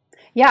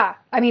 Yeah.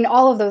 I mean,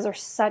 all of those are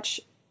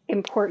such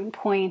important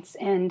points.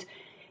 And,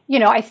 you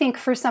know, I think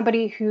for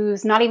somebody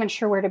who's not even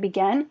sure where to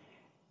begin,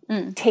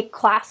 take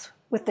class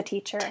with the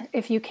teacher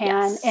if you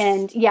can.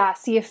 And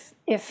see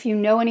if you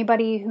know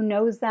anybody who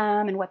knows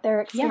them and what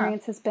their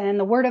experience has been,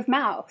 the word of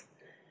mouth.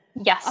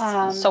 Yes.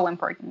 So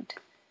important.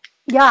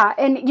 Yeah.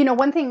 And, you know,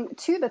 one thing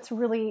too, that's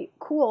really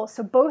cool.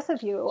 So both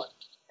of you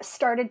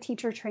started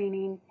teacher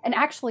training, and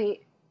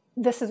actually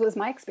this was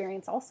my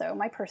experience also,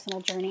 my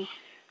personal journey.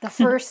 The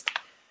first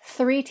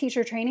 3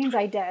 teacher trainings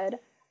I did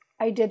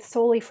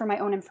solely for my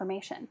own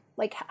information.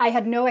 Like I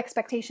had no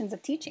expectations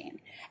of teaching.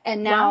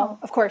 And now,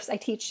 of course, I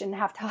teach and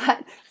have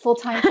taught full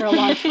time for a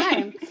long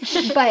time.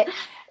 But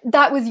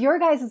that was your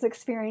guys'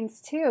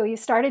 experience too. You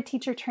started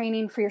teacher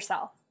training for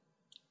yourself.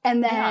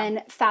 And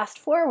then fast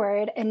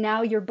forward, and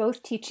now you're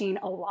both teaching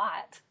a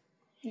lot.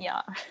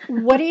 Yeah.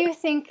 What do you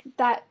think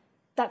that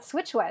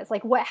switch was?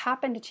 Like what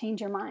happened to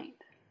change your mind?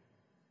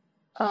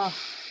 To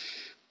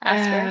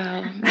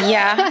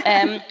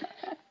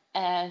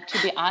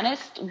be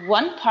honest,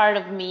 one part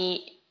of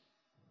me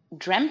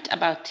dreamt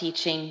about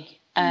teaching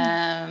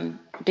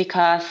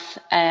because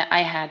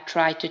I had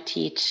tried to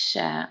teach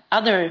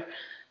other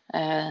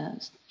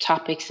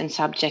topics and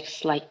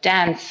subjects like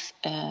dance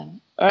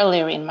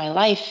earlier in my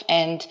life.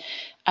 And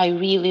I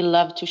really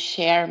love to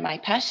share my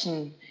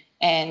passion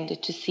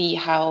and to see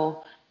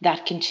how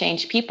that can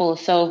change people.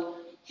 So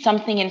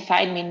something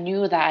inside me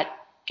knew that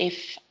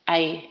if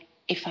I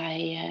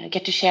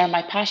get to share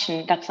my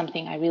passion, that's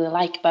something I really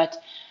like. But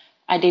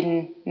I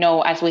didn't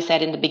know, as we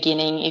said in the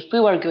beginning, if we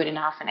were good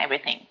enough and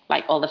everything,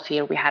 like all the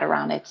fear we had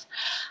around it.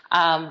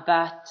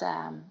 But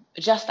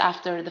just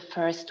after the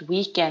first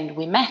weekend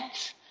we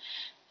met,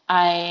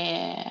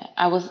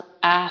 I was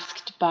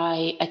asked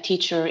by a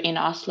teacher in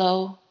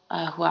Oslo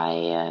who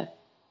I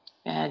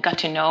got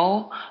to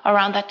know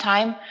around that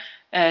time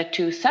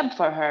to sub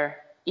for her,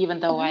 even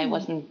though I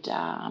wasn't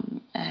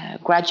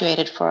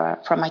graduated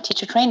from my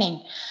teacher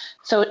training.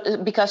 So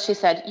because she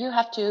said, you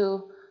have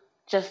to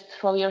just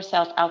throw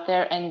yourself out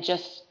there and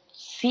just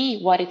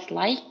see what it's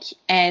like.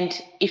 And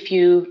if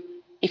you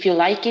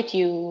like it,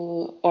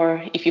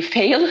 or if you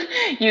fail,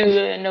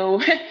 you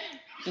know,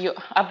 you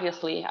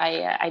obviously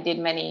I did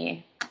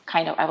many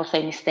kind of, I will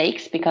say,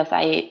 mistakes because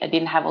I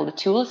didn't have all the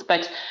tools,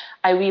 but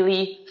I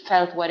really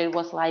felt what it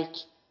was like,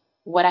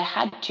 what I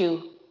had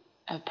to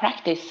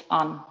practice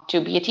on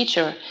to be a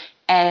teacher.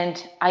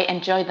 And I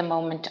enjoyed the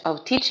moment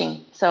of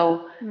teaching.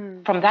 So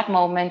from that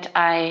moment,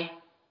 I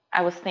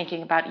was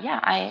thinking about,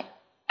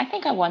 I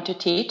think I want to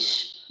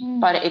teach,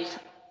 but it's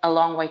a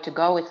long way to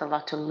go. It's a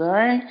lot to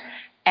learn.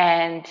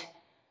 And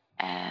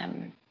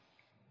I'm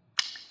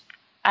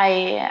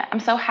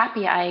so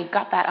happy I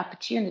got that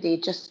opportunity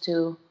just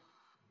to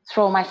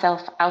throw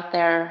myself out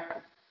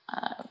there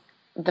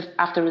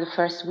after the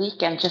first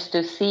weekend, just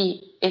to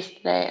see, is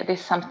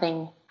this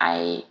something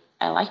I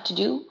like to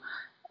do,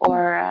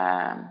 or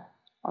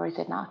is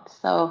it not?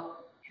 So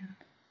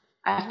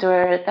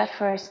after that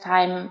first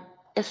time,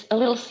 a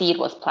little seed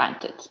was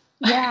planted.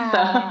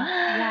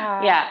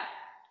 Yeah.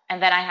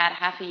 And then I had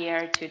half a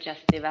year to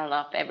just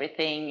develop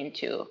everything and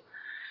to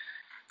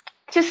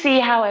see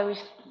how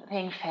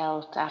everything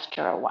felt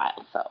after a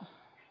while. So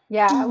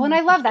well, and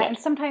I love that. And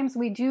sometimes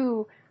we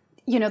do,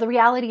 you know, the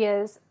reality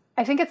is,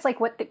 I think it's like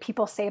what the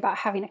people say about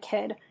having a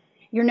kid.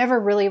 you're never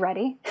really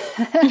ready.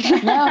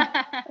 No.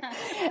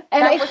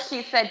 And That's what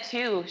she said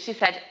too. She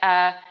said,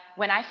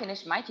 when I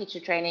finished my teacher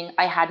training,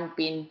 I hadn't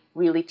been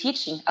really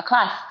teaching a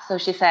class. So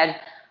she said,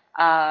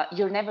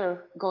 you're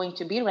never going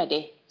to be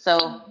ready.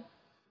 So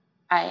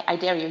I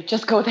dare you,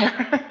 just go there.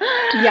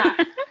 Yeah.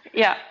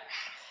 Yeah.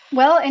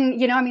 Well,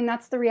 and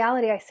that's the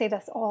reality. I say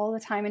this all the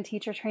time in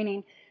teacher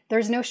training.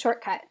 There's no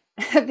shortcut.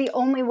 The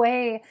only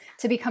way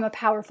to become a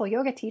powerful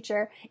yoga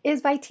teacher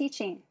is by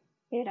teaching.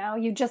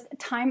 You just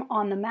time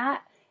on the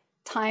mat,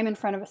 time in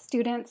front of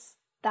students.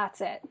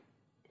 That's it.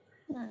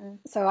 Mm-hmm.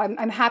 So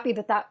I'm happy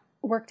that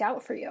worked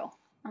out for you.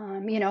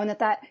 And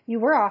that you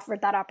were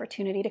offered that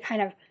opportunity to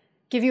kind of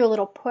give you a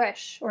little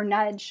push or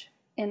nudge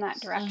in that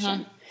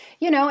direction.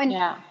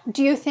 Mm-hmm.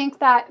 Do you think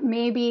that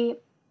maybe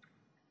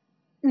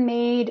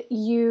made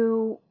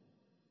you,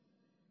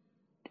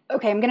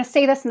 okay, I'm going to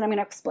say this and then I'm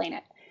going to explain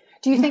it.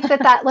 Do you think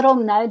that little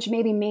nudge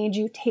maybe made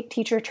you take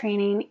teacher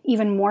training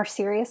even more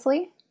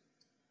seriously?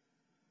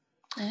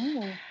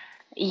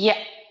 Yeah.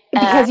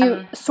 Because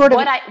you sort of...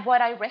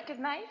 What I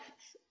recognized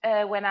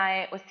when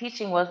I was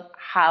teaching was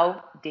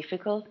how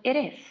difficult it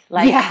is.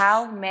 Like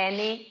how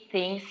many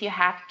things you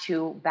have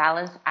to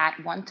balance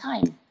at one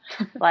time.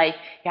 Like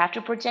you have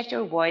to project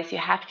your voice, you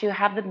have to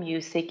have the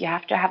music, you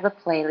have to have the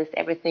playlist,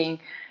 everything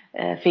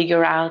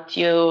figure out.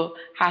 You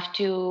have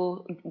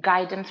to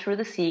guide them through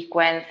the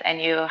sequence, and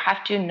you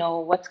have to know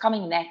what's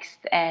coming next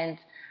and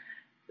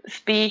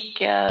speak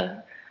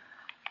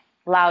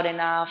loud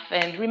enough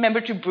and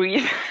remember to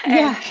breathe.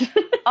 And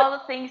all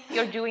the things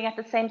you're doing at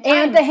the same time.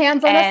 And the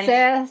hands-on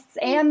assists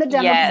and the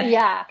demos. Yes.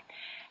 Yeah.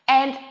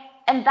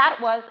 And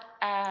that was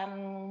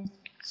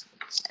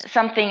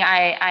something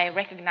I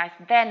recognized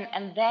then.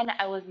 And then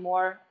I was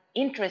more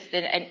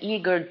interested and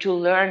eager to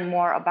learn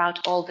more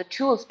about all the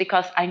tools,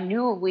 because I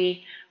knew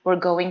we were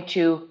going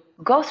to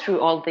go through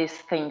all these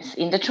things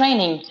in the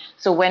training.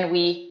 So when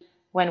we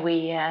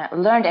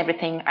learned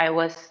everything, I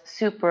was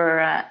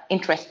super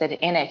interested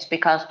in it,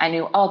 because I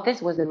knew,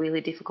 this was a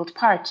really difficult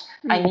part.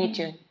 Mm-hmm. I need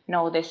to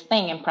know this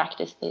thing and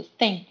practice this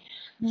thing.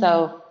 Mm-hmm.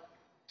 So,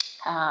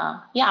 I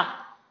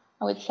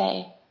would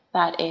say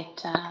that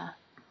it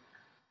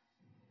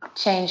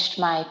changed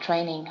my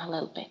training a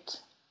little bit.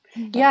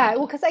 Yeah,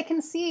 well, because I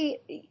can see,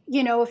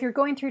 if you're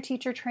going through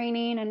teacher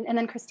training, and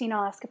then Christine,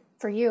 I'll ask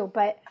for you,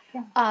 but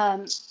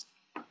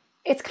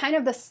it's kind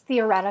of this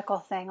theoretical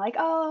thing, like,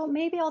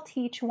 maybe I'll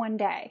teach one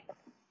day.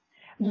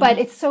 Mm-hmm. But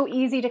it's so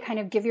easy to kind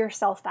of give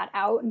yourself that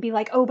out and be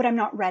like, but I'm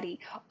not ready.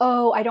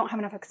 I don't have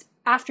enough,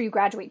 after you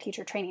graduate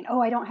teacher training,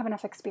 I don't have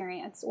enough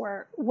experience,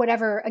 or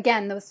whatever,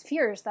 again, those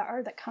fears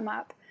that come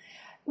up.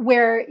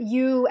 Where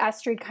you,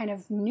 Astrid, kind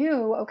of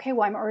knew, okay,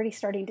 well, I'm already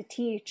starting to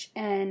teach,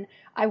 and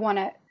I want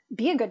to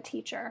be a good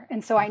teacher.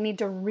 And so I need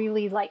to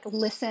really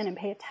listen and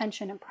pay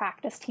attention and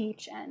practice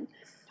teach and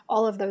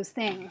all of those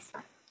things.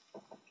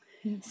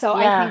 So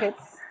I think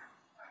it's,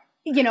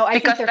 I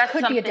think there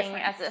could be a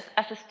difference.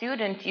 As a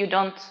student, you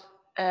don't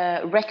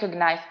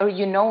recognize, or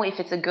if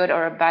it's a good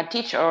or a bad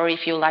teacher, or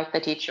if you like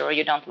the teacher or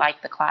you don't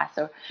like the class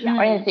or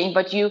anything,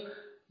 but you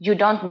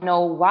don't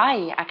know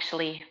why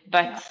actually,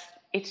 but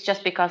it's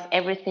just because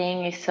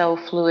everything is so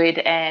fluid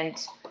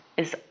and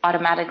is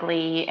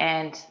automatically,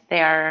 and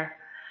they are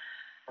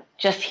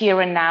just here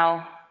and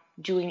now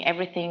doing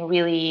everything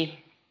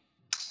really,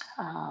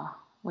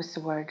 what's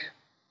the word?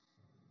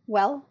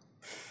 Well,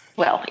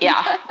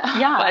 yeah.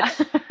 Yeah.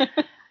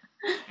 But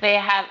they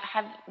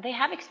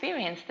have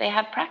experience, they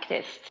have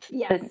practiced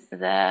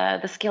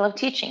the skill of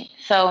teaching.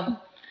 So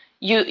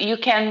you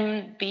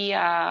can be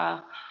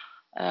a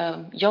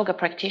yoga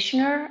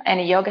practitioner and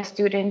a yoga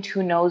student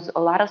who knows a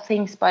lot of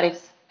things, but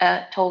it's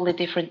a totally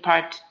different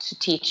part to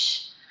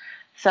teach.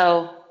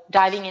 So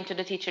diving into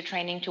the teacher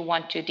training to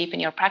want to deepen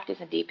your practice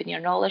and deepen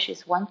your knowledge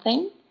is one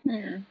thing,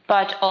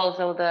 but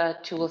also the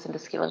tools and the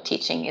skill of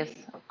teaching is,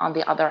 on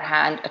the other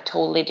hand, a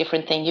totally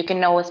different thing. You can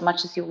know as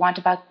much as you want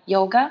about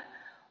yoga,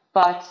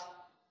 but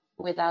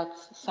without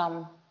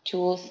some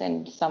tools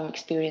and some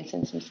experience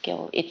and some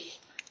skill,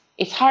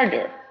 it's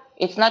harder.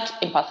 It's not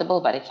impossible,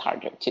 but it's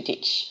harder to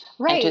teach.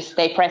 Right. And to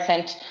stay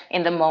present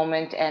in the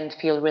moment and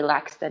feel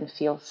relaxed and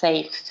feel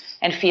safe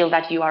and feel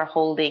that you are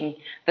holding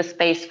the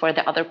space for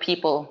the other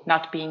people,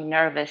 not being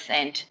nervous.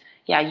 And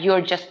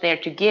you're just there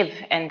to give,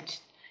 and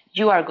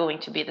you are going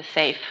to be the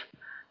safe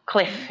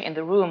cliff in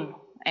the room,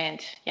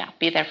 and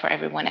be there for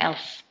everyone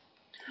else.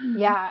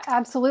 Yeah,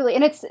 absolutely.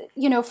 And it's,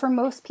 for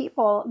most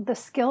people, the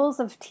skills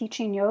of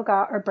teaching yoga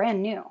are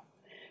brand new.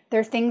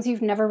 They're things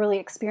you've never really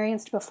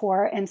experienced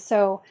before. And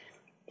so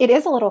it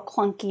is a little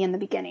clunky in the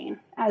beginning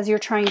as you're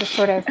trying to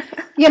sort of,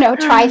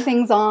 try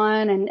things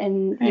on,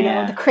 and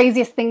the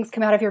craziest things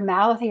come out of your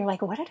mouth and you're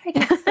like, what did I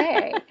just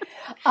say?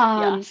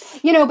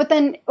 But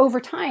then over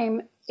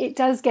time, it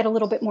does get a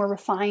little bit more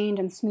refined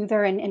and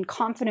smoother, and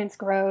confidence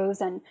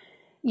grows. And,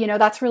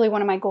 that's really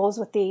one of my goals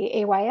with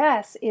the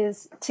AYS,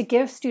 is to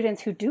give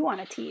students who do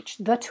want to teach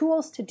the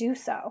tools to do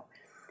so.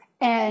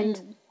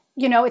 And,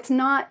 it's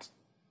not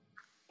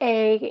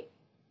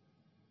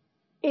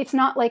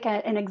like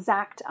an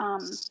exact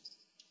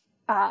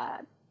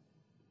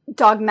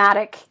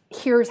dogmatic,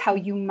 here's how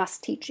you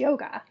must teach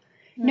yoga.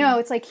 No,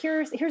 it's like,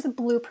 here's a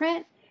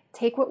blueprint,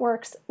 take what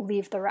works,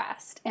 leave the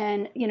rest.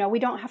 And, you know, we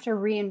don't have to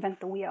reinvent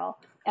the wheel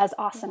as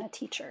asana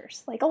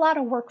teachers. Like, a lot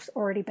of work's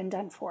already been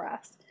done for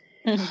us.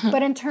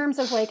 But in terms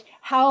of like,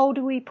 how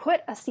do we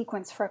put a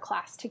sequence for a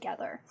class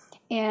together?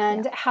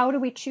 And how do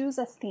we choose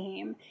a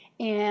theme?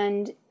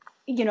 And,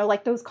 you know,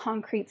 like those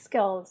concrete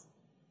skills,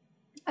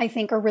 I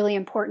think are really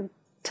important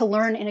to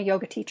learn in a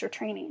yoga teacher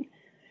training,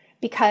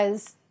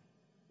 because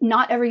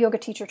not every yoga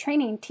teacher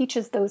training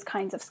teaches those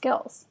kinds of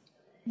skills.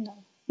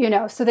 No. You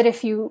know, so that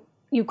if you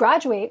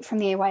graduate from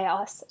the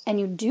AYS and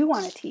you do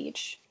want to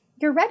teach,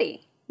 you're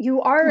ready.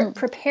 You are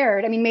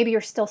prepared. I mean, maybe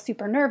you're still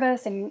super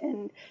nervous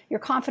and your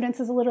confidence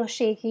is a little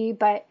shaky,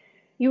 but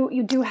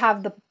you do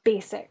have the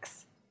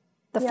basics,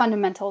 the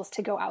fundamentals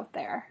to go out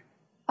there.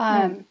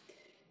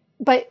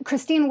 But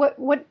Christine,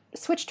 what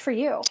switched for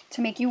you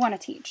to make you want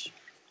to teach?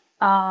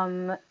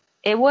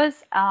 It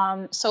was,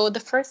 so the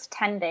first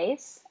 10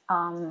 days,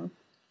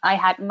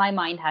 my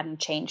mind hadn't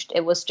changed.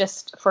 It was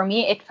just, for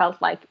me, it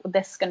felt like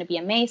this is going to be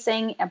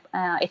amazing.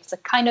 It's a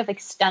kind of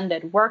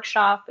extended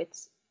workshop.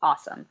 It's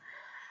awesome.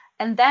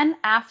 And then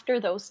after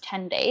those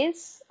 10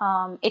 days,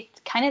 it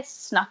kind of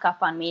snuck up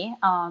on me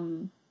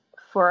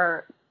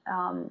for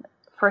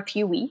a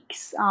few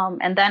weeks.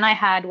 And then I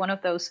had one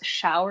of those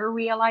shower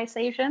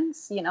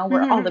realizations, you know,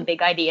 where all the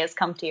big ideas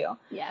come to you.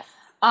 Yes.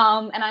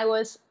 And I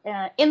was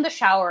in the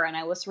shower and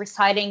I was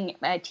reciting,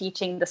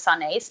 teaching the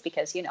Sanaes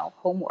because, you know,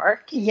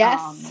 homework.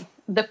 Yes.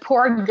 The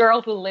poor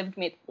girl who lived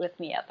with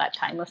me at that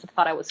time must have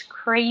thought I was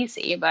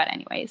crazy. But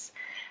anyways,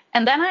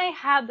 and then I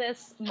had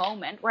this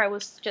moment where I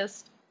was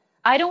just,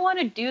 I don't want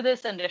to do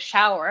this in the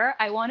shower.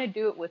 I want to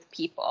do it with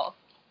people.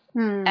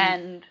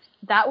 And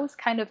that was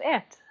kind of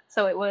it.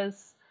 So it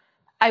was,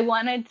 I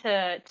wanted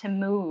to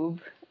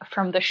move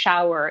from the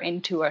shower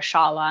into a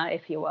shala,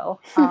 if you will.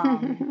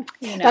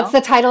 You know? That's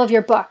the title of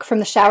your book, From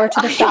the Shower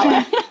to the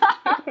Shala.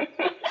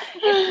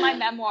 It's my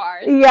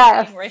memoirs.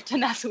 Yes. Being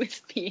written as we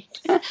speak.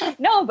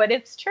 No, but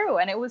it's true.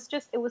 And it was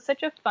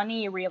such a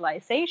funny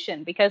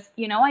realization because,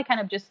 you know,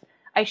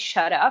 I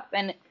shut up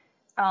and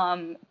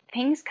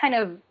things kind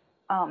of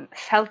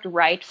felt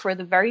right for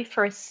the very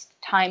first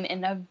time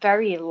in a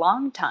very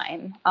long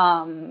time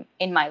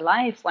in my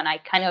life, when I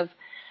kind of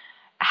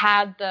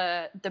had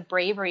the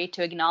bravery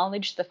to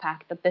acknowledge the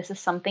fact that this is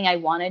something I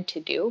wanted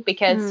to do.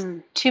 Because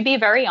to be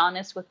very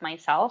honest with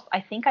myself, I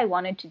think I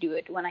wanted to do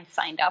it when I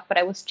signed up, but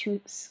I was too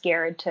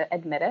scared to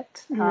admit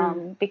it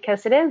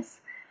because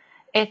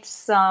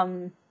it's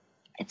a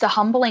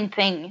humbling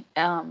thing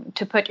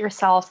to put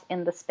yourself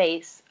in the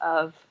space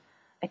of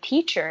a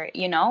teacher,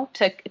 you know,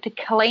 to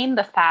claim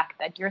the fact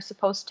that you're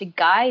supposed to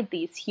guide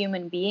these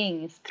human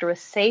beings through a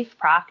safe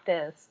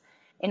practice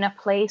in a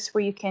place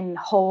where you can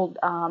hold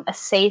a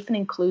safe and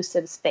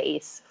inclusive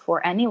space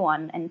for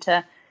anyone, and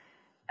to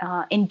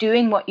in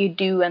doing what you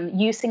do and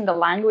using the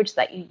language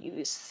that you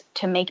use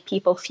to make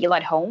people feel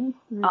at home,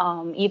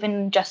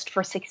 even just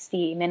for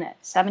 60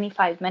 minutes,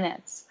 75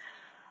 minutes.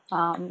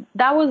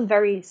 That was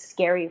very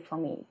scary for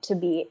me to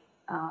be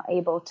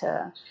able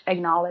to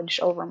acknowledge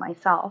over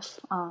myself.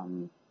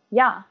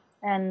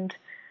 And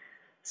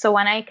so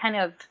when I kind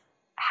of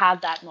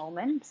had that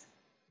moment,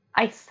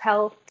 I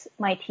felt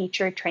my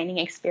teacher training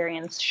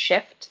experience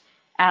shift,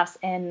 as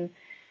in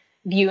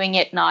viewing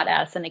it not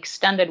as an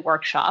extended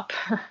workshop,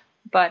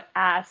 but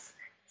as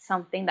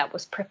something that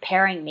was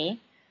preparing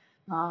me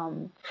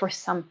for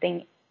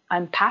something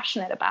I'm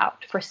passionate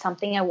about, for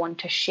something I want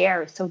to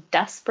share so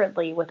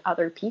desperately with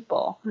other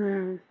people.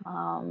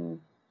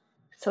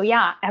 So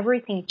yeah,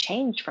 everything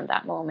changed from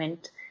that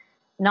moment.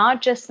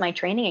 Not just my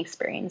training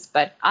experience,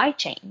 but I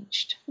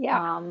changed.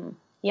 And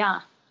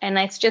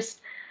it's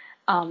just,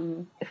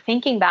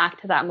 thinking back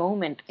to that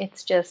moment,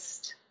 it's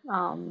just,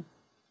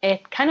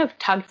 it kind of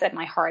tugs at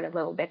my heart a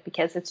little bit,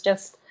 because it's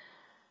just,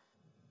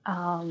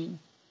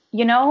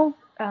 you know,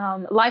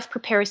 life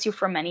prepares you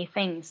for many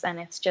things, and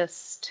it's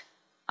just,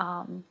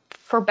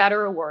 for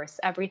better or worse,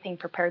 everything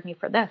prepared me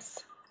for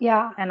this.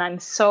 Yeah. And I'm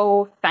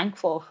so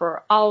thankful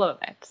for all of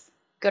it,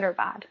 good or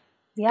bad.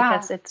 Yeah.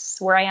 Because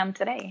it's where I am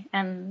today,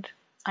 and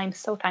I'm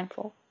so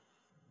thankful.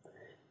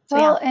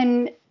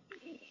 And,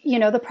 you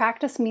know, the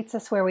practice meets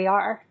us where we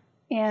are.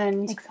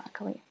 And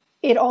exactly.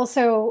 It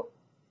also,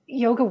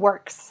 yoga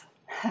works.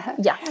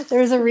 Yeah.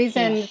 There's a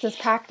reason that this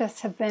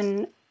practice has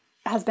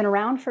been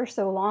around for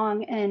so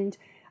long. And,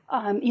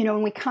 you know,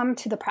 when we come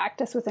to the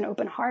practice with an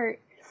open heart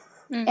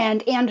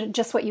and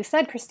just what you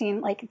said, Christine,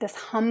 like this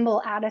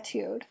humble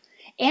attitude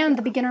and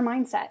the beginner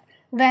mindset,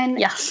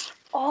 then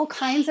all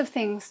kinds of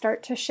things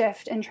start to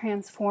shift and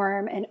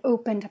transform and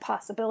open to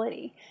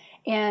possibility.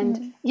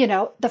 And, you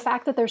know, the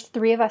fact that there's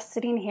 3 of us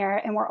sitting here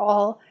and we're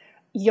all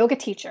yoga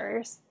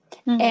teachers,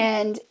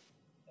 and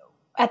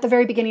at the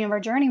very beginning of our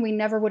journey, we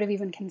never would have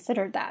even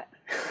considered that.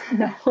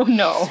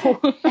 No.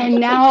 And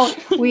now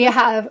we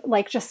have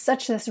like just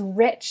such this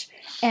rich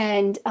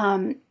and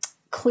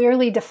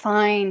clearly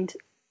defined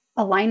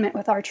alignment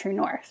with our true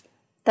north.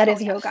 That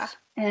is yoga.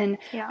 And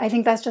Yeah. I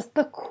think that's just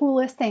the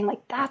coolest thing.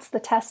 Like, that's the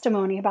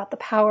testimony about the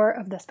power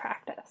of this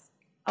practice.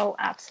 Oh,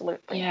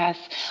 absolutely. Yes,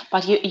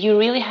 but you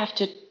really have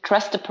to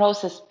trust the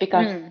process,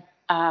 because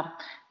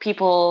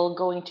people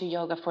going to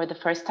yoga for the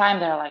first time,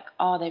 they're like,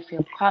 oh, they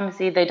feel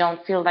clumsy, they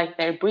don't feel like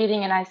they're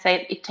breathing. And I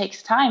say it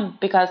takes time,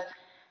 because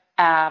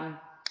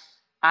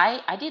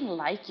I didn't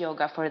like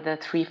yoga for the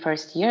 3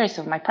 first years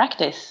of my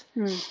practice,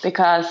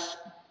 because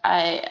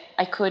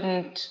I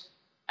couldn't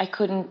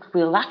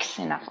relax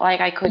enough. Like,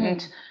 I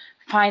couldn't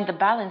find the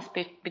balance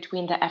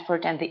between the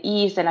effort and the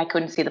ease, and I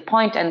couldn't see the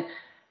point.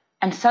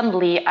 And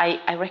suddenly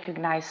I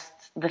recognized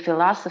the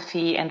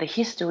philosophy and the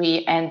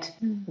history. And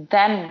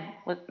then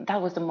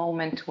that was the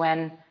moment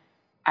when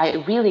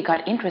I really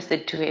got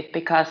interested to it,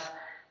 because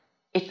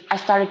I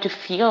started to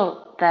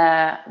feel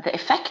the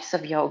effects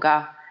of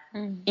yoga,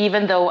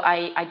 even though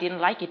I didn't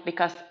like it,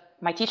 because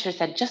my teacher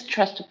said, just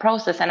trust the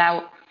process. And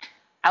I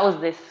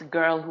was this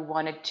girl who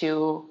wanted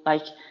to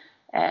like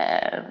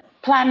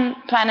plan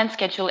and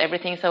schedule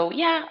everything. So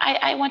yeah,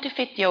 I want to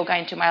fit yoga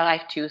into my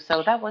life too.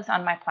 So that was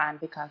on my plan,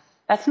 because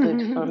that's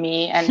good for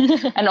me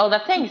and all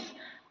the things.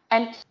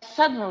 And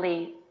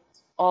suddenly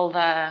all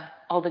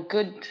the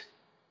good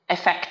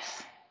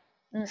effects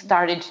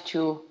started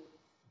to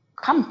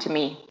come to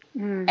me.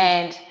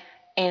 And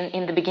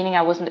in the beginning,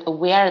 I wasn't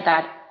aware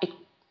that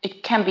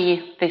it can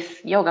be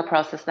this yoga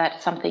process,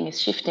 that something is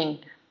shifting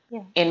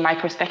in my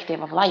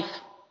perspective of life.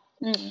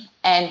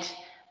 And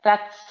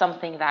that's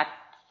something that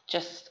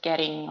just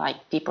getting like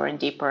deeper and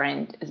deeper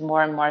and is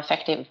more and more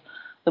effective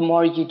the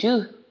more you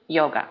do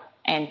yoga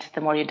and the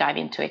more you dive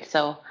into it.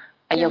 So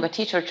a yoga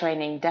teacher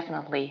training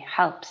definitely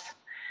helps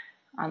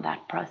on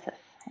that process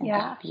and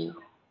help you.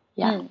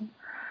 Yeah.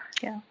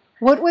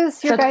 What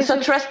was your guys'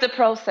 so trust the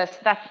process.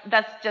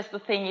 That's just the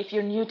thing. If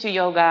you're new to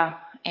yoga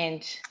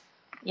and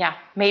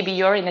maybe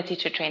you're in a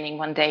teacher training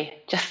one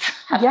day, just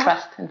have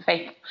trust and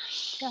faith.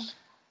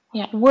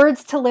 Yeah.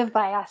 Words to live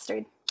by,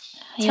 Astrid.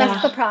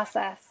 Trust the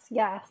process.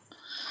 Yes.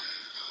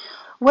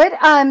 What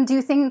do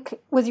you think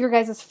was your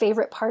guys'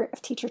 favorite part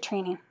of teacher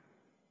training?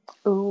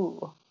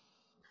 Ooh.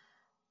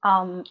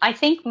 I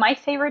think my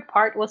favorite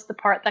part was the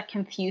part that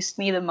confused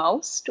me the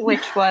most,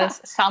 which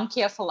was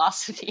Samkhya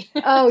philosophy.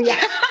 Oh,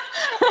 yeah.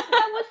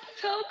 That was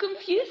so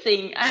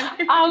confusing.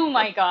 Oh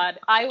my God.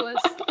 I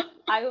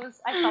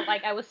felt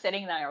like I was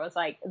sitting there. I was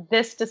like,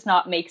 this does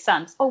not make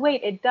sense. Oh,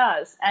 wait, it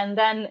does. And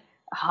then,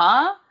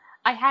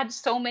 I had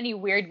so many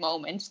weird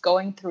moments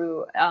going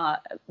through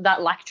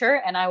that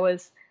lecture,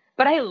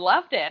 but I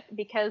loved it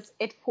because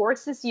it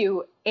forces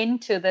you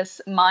into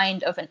this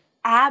mind of an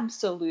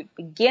absolute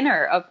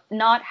beginner, of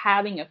not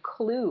having a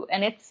clue.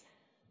 And it's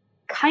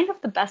kind of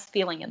the best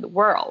feeling in the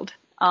world,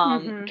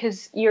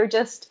 because you're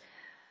just,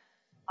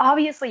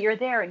 obviously you're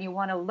there and you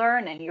want to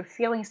learn and you're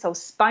feeling so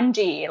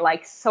spongy,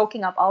 like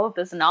soaking up all of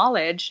this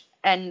knowledge.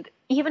 And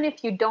even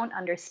if you don't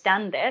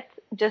understand it,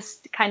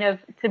 just kind of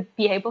to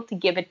be able to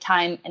give it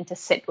time and to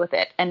sit with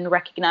it and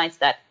recognize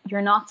that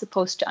you're not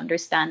supposed to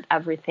understand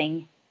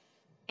everything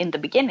in the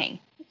beginning.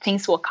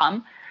 Things will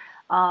come.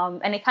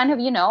 And it kind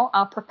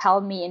of,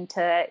 propelled me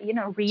into,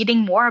 reading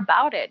more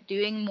about it,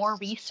 doing more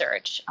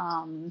research.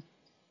 And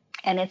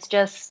it's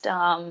just,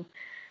 the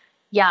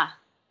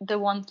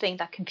one thing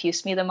that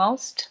confused me the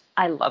most,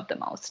 I love the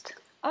most.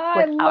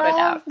 I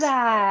love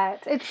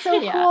that. It's so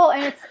cool.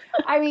 And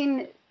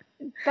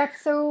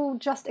that's so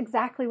just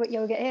exactly what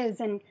yoga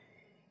is. And,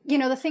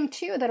 the thing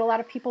too that a lot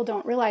of people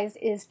don't realize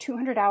is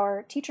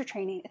 200-hour teacher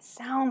training. It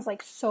sounds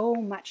like so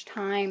much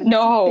time. And it's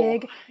a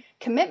big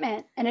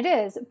commitment, and it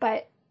is,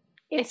 but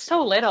it's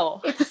so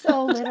little. It's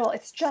so little.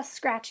 It's just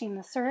scratching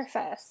the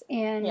surface.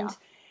 And,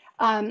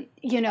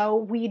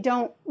 we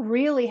don't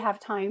really have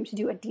time to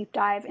do a deep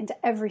dive into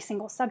every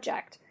single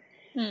subject.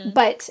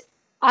 But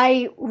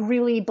I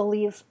really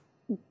believe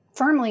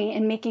firmly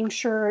in making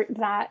sure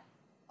that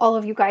all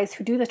of you guys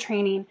who do the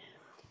training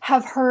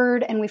have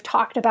heard, and we've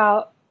talked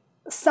about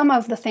some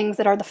of the things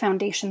that are the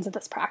foundations of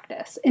this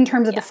practice in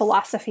terms of the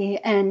philosophy.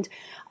 And,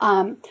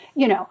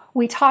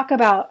 we talk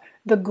about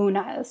the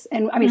gunas.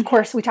 And of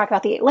course, we talk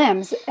about the 8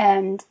 limbs,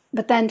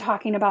 but then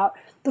talking about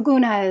the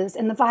gunas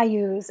and the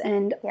vayus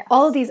and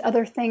all of these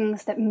other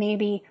things that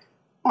maybe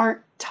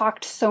aren't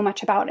talked so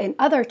much about in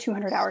other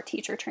 200-hour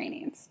teacher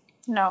trainings.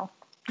 No,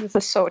 this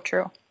is so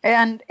true.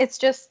 And it's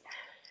just,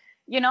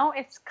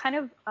 it's kind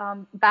of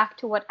back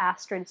to what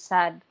Astrid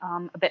said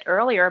a bit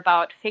earlier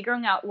about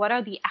figuring out what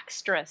are the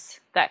extras,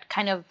 that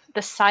kind of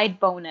the side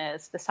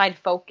bonus, the side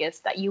focus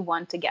that you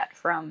want to get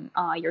from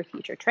your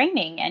teacher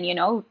training. And,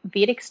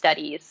 Vedic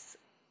studies,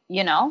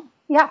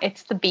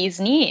 it's the bee's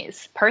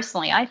knees.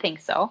 Personally, I think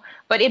so.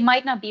 But it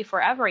might not be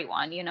for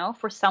everyone,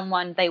 For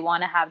someone, they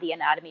want to have the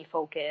anatomy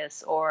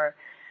focus, or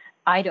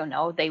I don't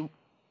know,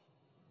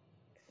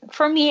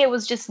 for me, it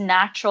was just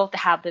natural to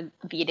have the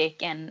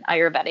Vedic and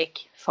Ayurvedic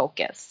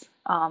focus.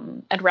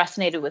 It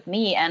resonated with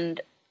me,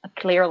 and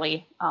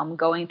clearly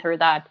going through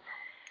that,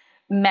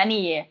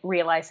 many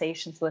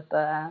realizations with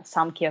the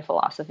Samkhya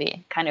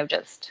philosophy kind of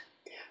just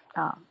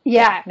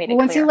made it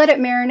once clear. you let it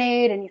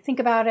marinate and you think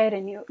about it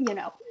and you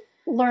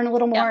learn a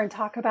little more Yeah. and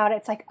talk about it,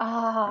 it's like,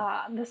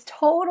 this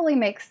totally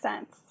makes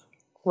sense.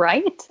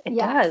 Right? It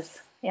Yes.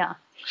 does. Yeah.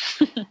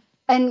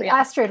 And Yeah.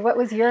 Astrid, what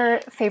was your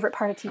favorite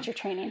part of teacher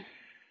training?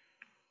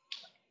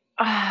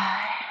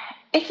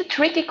 It's a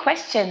tricky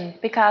question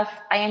because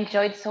I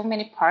enjoyed so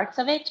many parts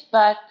of it,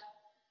 but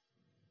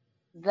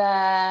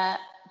the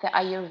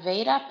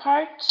Ayurveda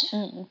part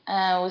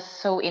was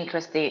so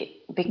interesting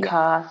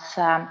because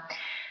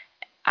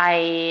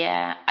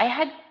I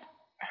had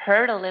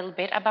heard a little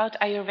bit about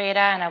Ayurveda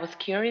and I was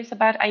curious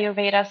about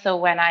Ayurveda. So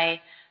when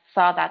I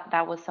saw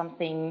that was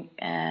something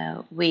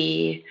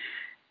we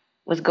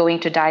was going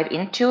to dive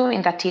into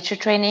in that teacher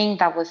training,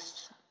 that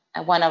was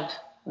one of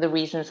the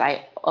reasons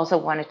I also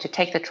wanted to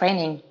take the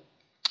training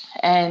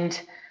and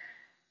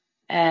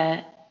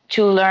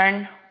to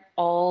learn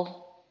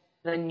all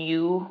the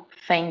new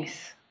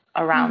things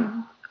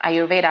around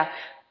Ayurveda,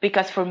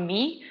 because for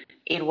me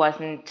it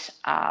wasn't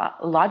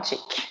logic,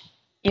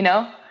 you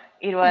know.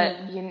 It was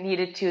you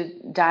needed to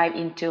dive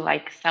into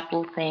like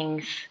subtle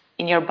things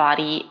in your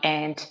body,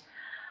 and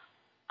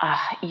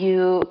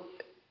you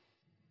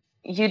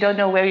don't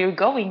know where you're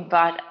going,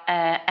 but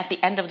at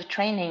the end of the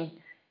training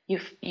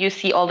you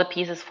see all the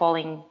pieces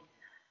falling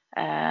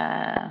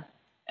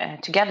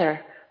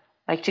together,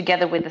 like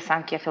together with the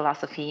Sankhya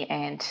philosophy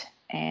and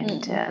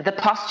the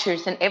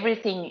postures and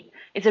everything.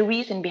 It's a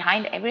reason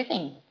behind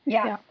everything.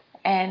 Yeah.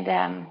 And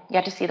you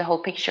have to see the whole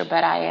picture.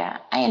 But I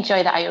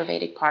enjoy the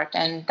Ayurvedic part,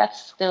 and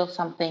that's still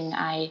something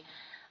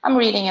I'm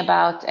reading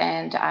about,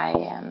 and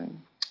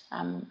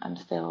I'm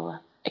still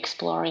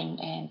exploring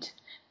and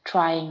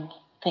trying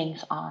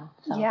things on.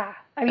 So Yeah.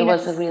 I mean, it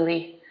was a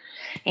really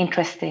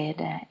interesting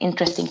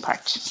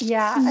part.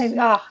 Yeah.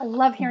 I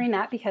love hearing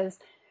that, because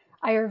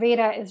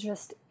Ayurveda is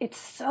just, it's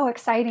so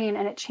exciting,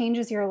 and it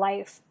changes your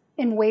life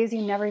in ways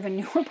you never even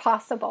knew were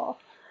possible.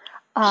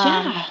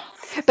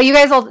 But you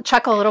guys will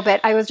chuckle a little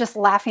bit. I was just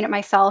laughing at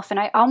myself, and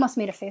I almost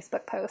made a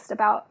Facebook post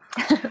about,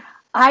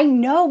 I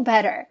know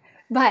better.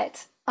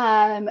 But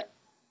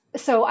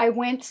so I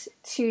went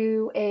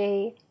to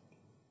a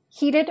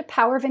heated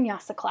power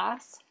vinyasa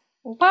class.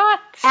 What?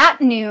 At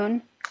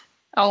noon.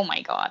 Oh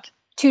my God.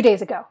 2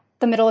 days ago,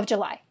 the middle of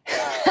July.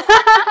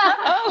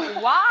 Oh,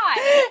 why?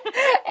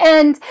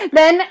 And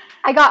then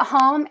I got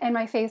home and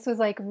my face was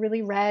like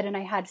really red, and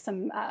I had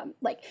some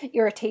like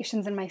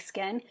irritations in my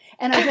skin.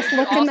 And I just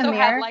looked in the Also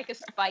mirror. had like a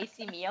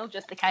spicy meal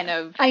just to kind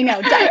of I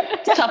know,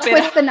 top it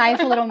twist up. the knife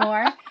a little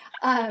more.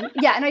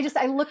 Yeah, and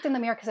I looked in the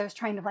mirror because I was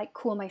trying to like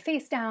cool my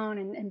face down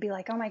and be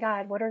like, oh my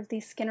God, what are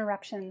these skin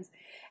eruptions?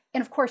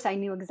 And of course, I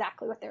knew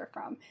exactly what they were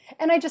from.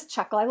 And I just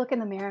chuckle. I look in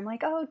the mirror. I'm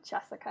like, oh,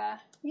 Jessica,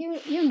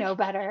 you know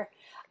better.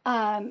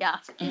 Yeah.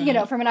 You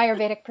know, from an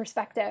Ayurvedic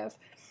perspective,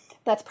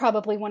 that's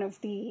probably one of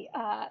the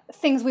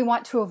things we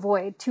want to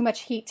avoid, too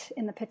much heat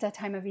in the Pitta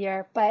time of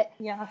year. But,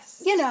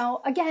 Yes. you know,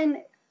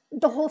 again,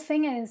 the whole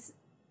thing is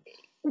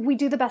we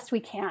do the best we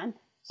can.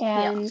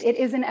 And it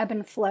is an ebb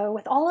and flow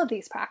with all of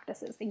these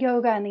practices, the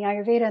yoga and the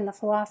Ayurveda and the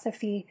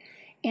philosophy.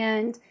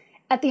 And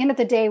at the end of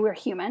the day, we're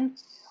human.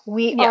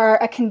 We are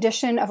a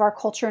condition of our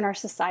culture and our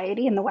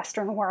society in the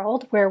Western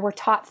world, where we're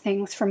taught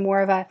things from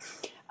more of a,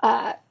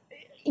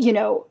 you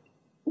know,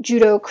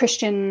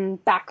 Judo-Christian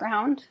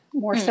background,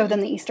 more so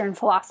than the Eastern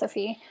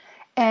philosophy.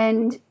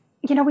 And,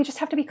 you know, we just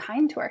have to be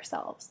kind to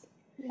ourselves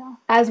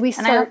as we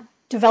start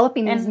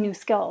developing these new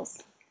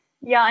skills.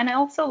 Yeah, and I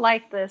also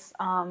like this,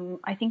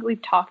 I think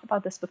we've talked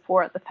about this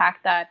before, the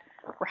fact that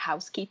we're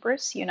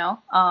housekeepers, you know?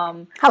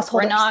 Householders.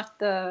 We're not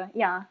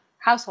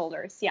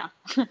householders, yeah.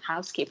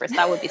 Housekeepers,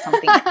 that would be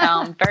something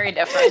very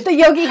different. The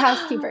yogi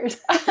housekeepers.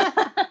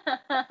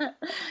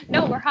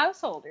 No, we're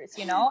householders,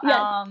 you know?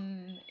 Yes.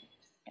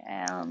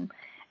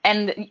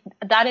 And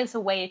that is a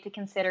way to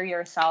consider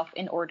yourself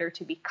in order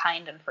to be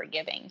kind and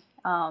forgiving.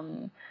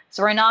 So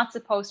we're not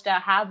supposed to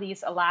have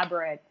these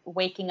elaborate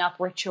waking up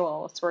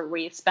rituals where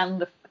we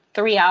spend the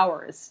 3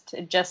 hours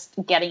to just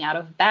getting out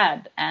of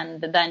bed,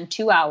 and then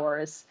 2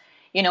 hours,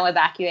 you know,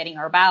 evacuating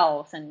our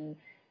bowels and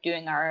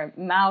doing our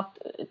mouth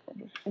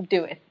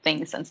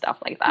things and stuff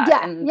like that.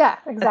 Yeah,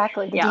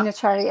 exactly. The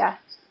dinacharya.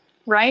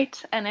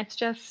 Right. And it's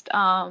just,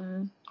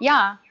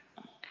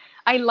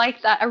 I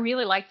like that. I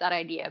really like that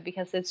idea,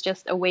 because it's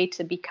just a way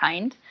to be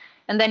kind.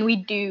 And then we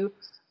do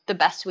the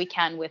best we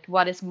can with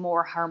what is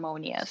more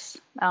harmonious.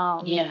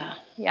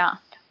 Yeah.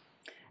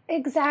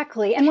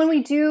 Exactly. And when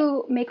we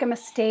do make a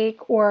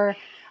mistake or,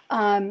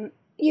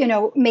 you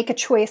know, make a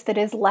choice that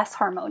is less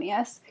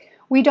harmonious,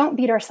 we don't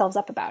beat ourselves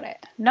up about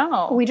it.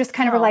 No. We just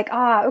kind of are like,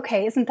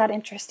 okay, isn't that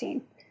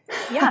interesting?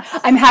 Yeah.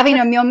 I'm having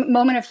a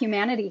moment of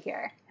humanity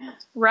here.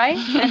 Right.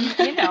 And,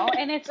 you know,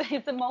 and it's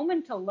a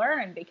moment to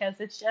learn, because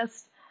it's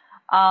just,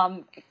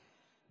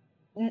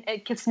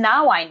 because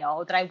now I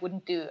know that I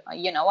wouldn't do,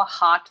 you know, a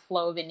hot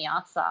flow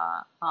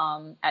vinyasa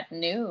at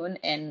noon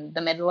in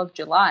the middle of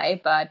July.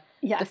 But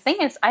the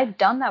thing is, I've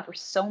done that for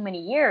so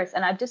many years,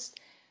 and I've just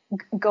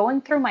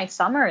going through my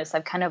summers,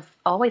 I've kind of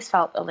always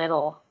felt a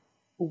little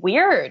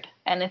weird.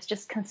 And it's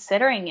just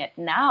considering it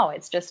now,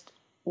 it's just,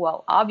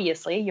 well,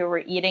 obviously you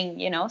were eating,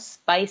 you know,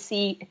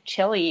 spicy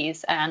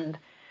chilies and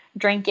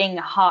drinking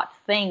hot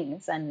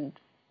things and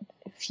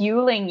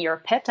fueling your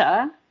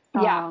pitta.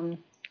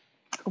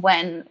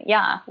 When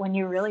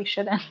you really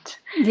shouldn't.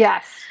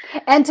 Yes.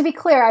 And to be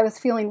clear, I was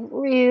feeling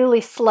really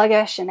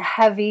sluggish and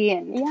heavy,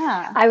 and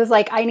I was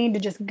like, I need to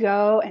just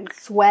go and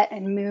sweat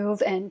and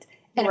move, and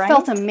it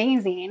felt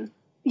amazing.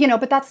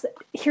 But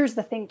here's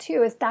the thing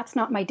too, is that's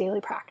not my daily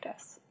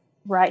practice.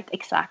 Right,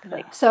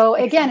 exactly. So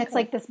again, it's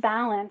like this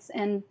balance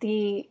and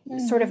the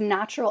sort of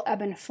natural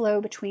ebb and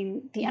flow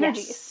between the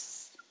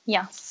energies.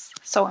 Yes.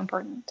 So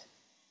important.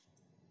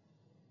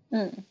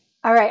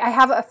 All right, I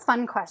have a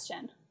fun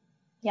question.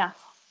 Yeah.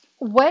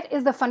 What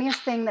is the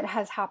funniest thing that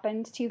has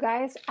happened to you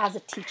guys as a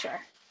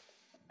teacher?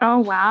 Oh,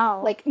 wow.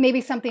 Like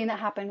maybe something that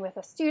happened with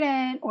a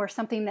student or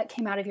something that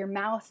came out of your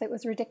mouth that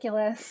was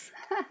ridiculous.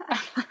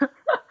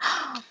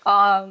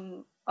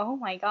 Oh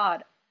my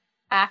God.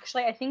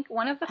 Actually, I think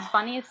one of the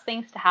funniest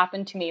things to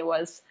happen to me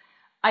was,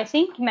 I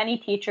think many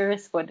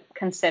teachers would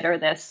consider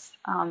this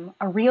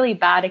a really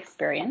bad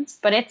experience,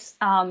 but it's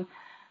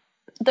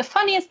the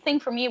funniest thing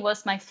for me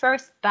was my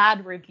first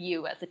bad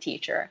review as a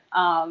teacher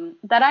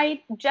that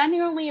I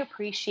genuinely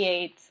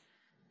appreciate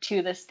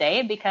to this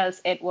day,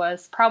 because it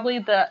was probably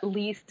the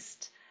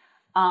least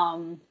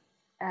kind.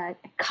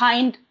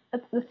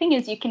 The thing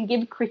is, you can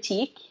give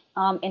critique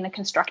in a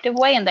constructive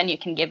way, and then you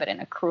can give it in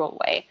a cruel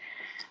way.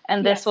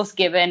 And this was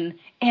given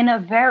in a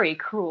very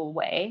cruel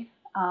way.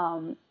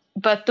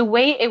 But the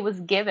way it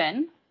was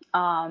given,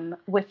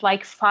 with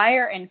like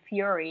fire and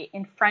fury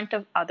in front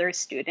of other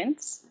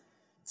students,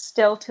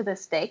 still to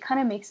this day kind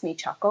of makes me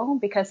chuckle,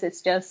 because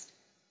it's just,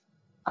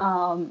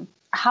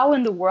 how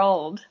in the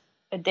world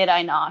did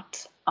I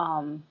not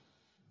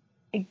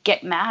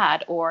get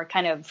mad or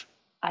kind of,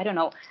 I don't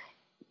know,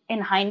 in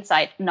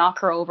hindsight, knock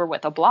her over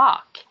with a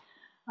block?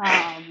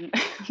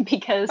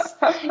 Because,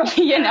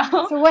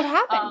 So what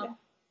happened?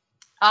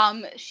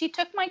 She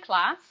took my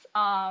class.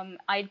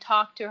 I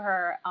talked to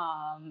her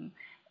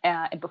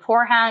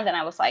beforehand, and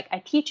I was like, I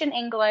teach in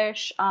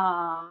English,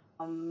 blah,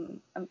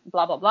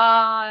 blah,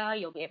 blah.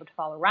 You'll be able to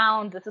follow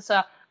around. This is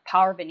a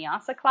power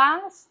vinyasa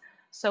class.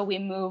 So we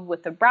move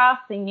with the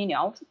breath, and,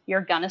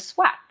 you're going to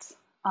sweat.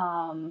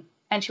 And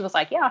she was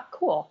like, yeah,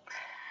 cool.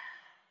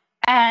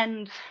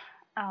 And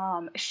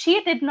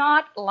she did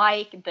not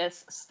like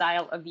this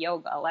style of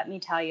yoga, let me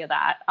tell you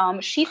that.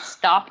 She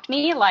stopped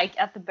me like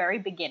at the very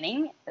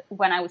beginning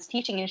when I was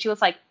teaching, and she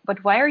was like,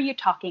 but why are you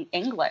talking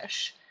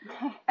English?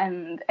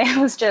 And it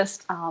was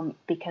just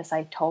because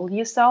I told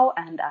you so,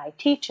 and I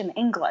teach in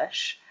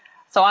English.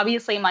 So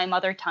obviously my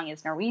mother tongue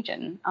is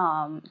Norwegian,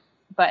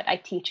 but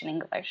I teach in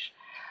English.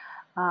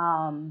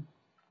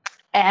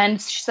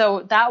 And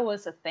so that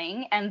was a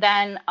thing. And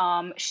then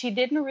she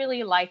didn't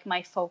really like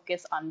my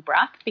focus on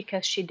breath,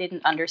 because she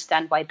didn't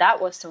understand why that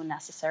was so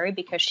necessary,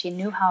 because she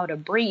knew how to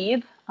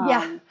breathe,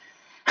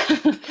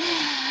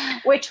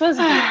 which was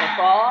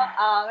beautiful.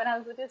 And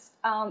I was just,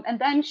 and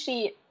then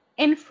she,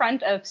 in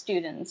front of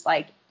students,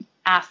 like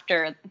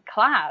after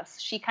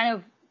class, she kind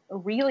of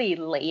really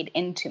laid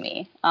into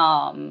me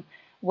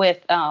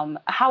with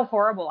how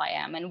horrible I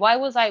am, and why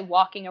was I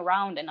walking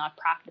around and not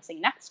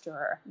practicing next to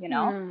her,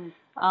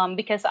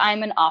 because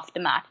I'm an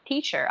off-the-mat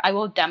teacher. I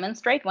will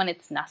demonstrate when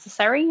it's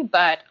necessary,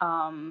 but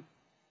I'm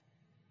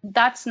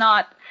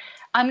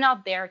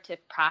not there to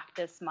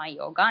practice my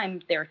yoga.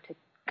 I'm there to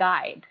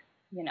guide,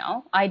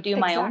 I do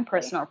my own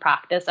personal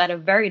practice at a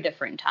very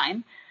different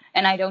time,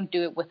 and I don't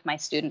do it with my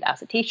student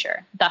as a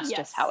teacher. That's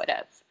just how it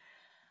is.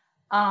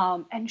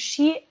 And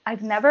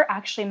I've never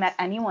actually met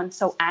anyone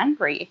so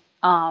angry.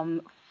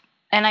 And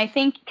I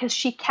think because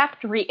she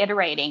kept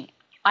reiterating,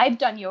 I've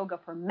done yoga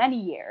for many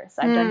years.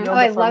 I've done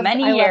yoga for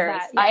many years.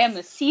 Yes. I am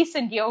a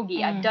seasoned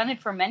yogi. I've done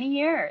it for many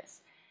years.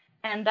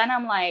 And then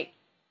I'm like,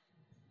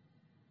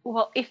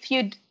 well, if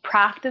you'd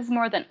practice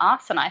more than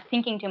asana,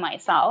 thinking to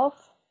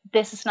myself,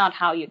 this is not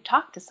how you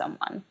talk to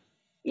someone.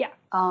 Yeah.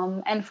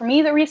 And for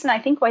me, the reason I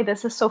think why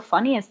this is so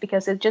funny is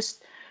because it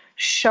just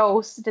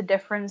shows the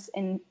difference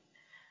in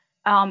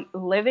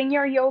living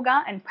your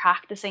yoga and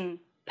practicing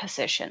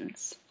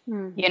positions.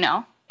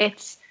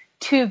 It's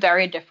two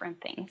very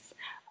different things.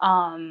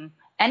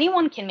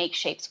 Anyone can make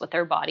shapes with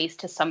their bodies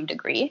to some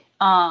degree.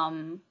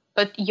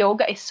 But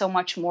yoga is so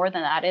much more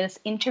than that. It is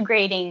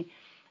integrating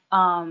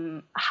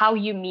how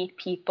you meet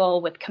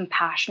people with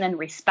compassion and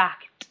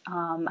respect,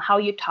 how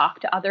you talk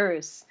to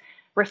others,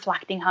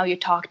 reflecting how you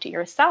talk to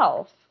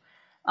yourself,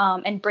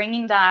 and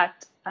bringing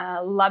that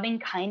loving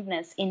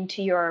kindness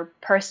into your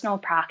personal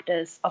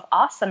practice of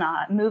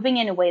asana, moving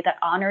in a way that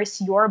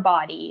honors your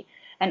body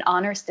and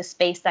honors the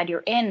space that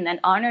you're in and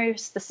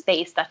honors the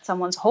space that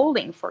someone's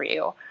holding for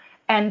you.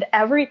 And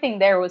everything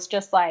there was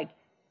just like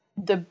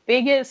the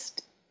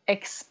biggest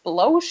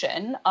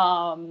explosion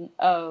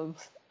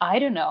of, I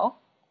don't know,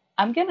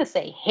 I'm going to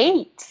say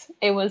hate.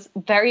 It was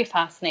very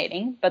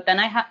fascinating. But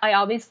then I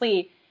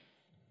obviously,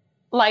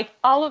 like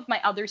all of my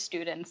other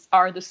students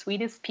are the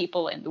sweetest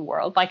people in the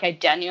world. Like I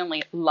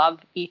genuinely love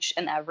each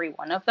and every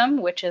one of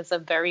them, which is a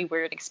very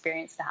weird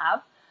experience to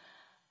have.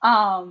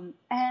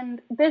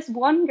 And this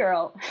one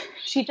girl,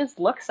 she just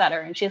looks at her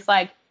and she's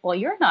like, well,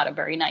 you're not a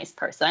very nice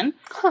person.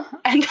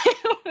 And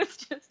it was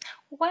just,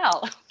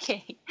 well,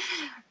 okay.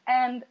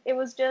 And it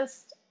was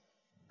just,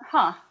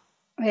 Yeah.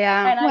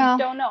 And I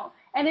don't know.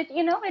 And it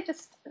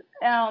just,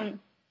 and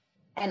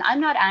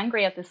I'm not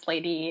angry at this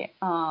lady,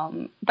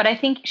 but I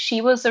think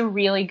she was a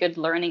really good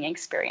learning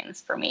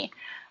experience for me.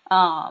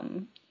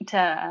 And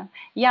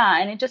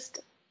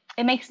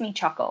it makes me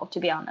chuckle, to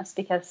be honest,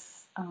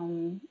 because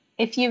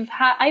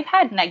I've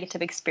had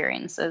negative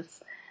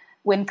experiences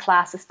with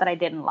classes that I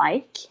didn't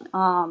like,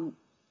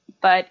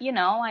 but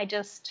I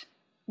just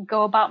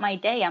go about my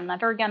day. I'm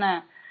never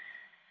gonna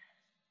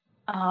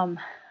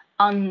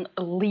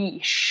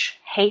unleash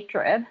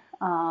hatred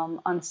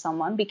on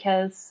someone,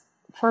 because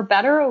for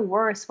better or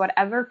worse,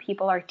 whatever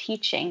people are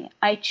teaching,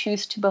 I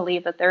choose to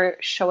believe that they're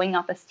showing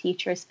up as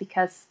teachers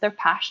because they're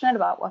passionate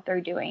about what they're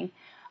doing,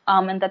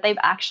 and that they've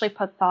actually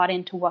put thought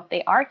into what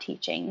they are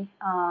teaching.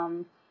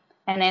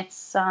 And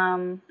it's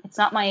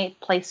not my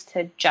place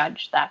to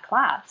judge that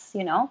class.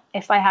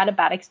 If I had a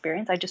bad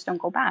experience, I just don't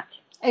go back.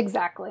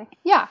 Exactly.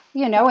 Yeah.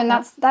 And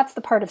that's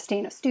the part of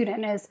staying a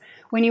student, is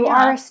when you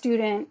are a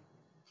student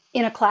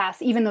in a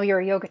class, even though you're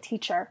a yoga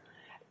teacher,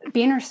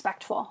 being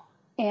respectful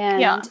and,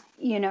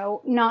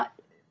 not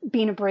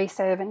being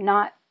abrasive, and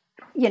not,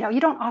 you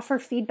don't offer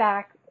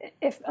feedback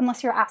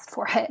unless you're asked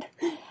for it.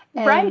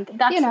 And, right.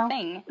 That's the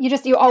thing.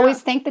 You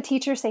always thank the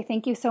teacher, say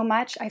thank you so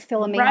much, I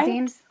feel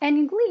amazing, and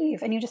you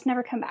leave and you just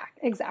never come back.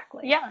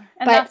 Exactly. Yeah.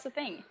 And that's the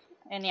thing.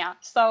 And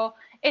so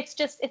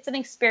it's an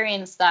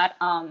experience that,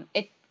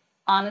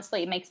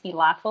 honestly, it makes me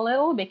laugh a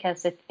little,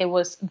 because it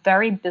was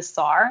very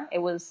bizarre. It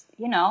was,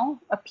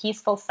 a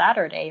peaceful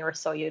Saturday or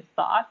so, you'd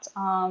thought.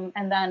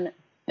 And then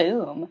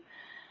boom,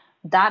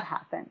 that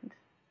happened.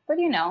 But,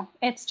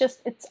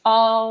 it's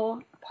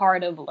all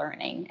part of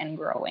learning and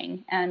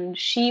growing. And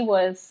she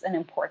was an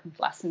important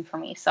lesson for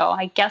me. So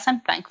I guess I'm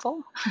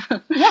thankful.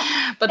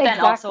 Yeah, but then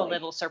also a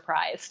little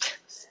surprised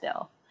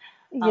still.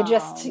 You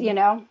just, and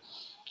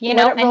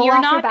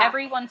you're not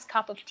everyone's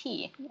cup of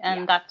tea.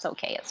 And that's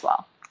okay as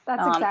well.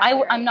 That's exactly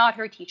right. I'm not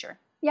her teacher.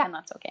 Yeah. And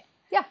that's okay.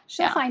 Yeah.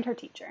 She'll find her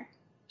teacher.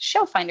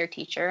 She'll find her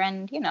teacher.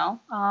 And,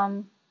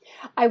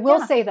 I will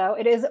say, though,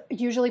 it is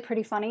usually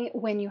pretty funny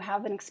when you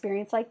have an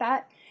experience like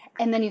that,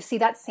 and then you see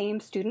that same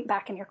student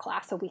back in your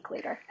class a week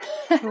later.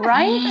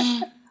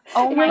 Right?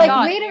 Oh, and my you're God.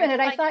 like, wait a minute,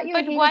 I thought you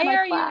hated my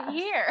class. But why are you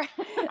here?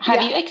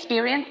 Have you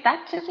experienced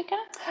that, Jessica?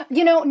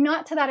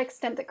 Not to that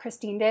extent that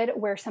Christine did,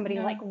 where somebody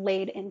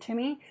laid into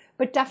me,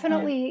 but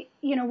definitely,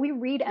 we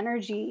read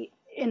energy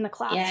in the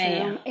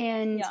classroom,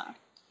 and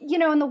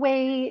and the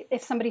way,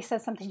 if somebody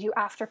says something to you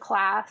after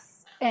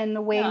class, and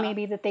the way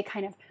maybe that they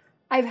kind of,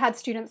 I've had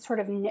students sort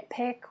of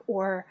nitpick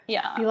or be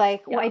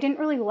like, well, I didn't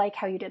really like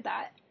how you did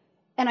that.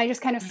 And I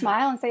just kind of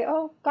smile and say,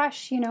 oh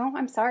gosh,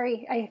 I'm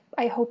sorry.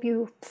 I hope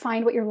you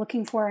find what you're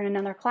looking for in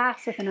another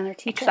class with another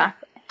teacher.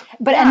 Exactly.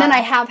 But and then I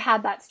have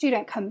had that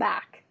student come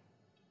back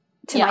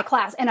to my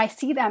class, and I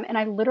see them and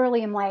I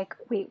literally am like,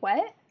 wait,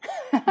 what?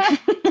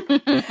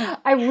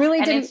 I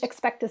really didn't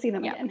expect to see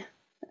them again.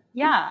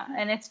 Yeah.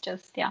 And it's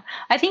just,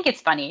 I think it's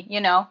funny,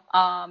 and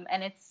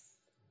it's,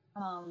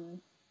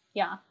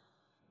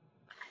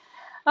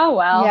 Oh,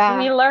 well,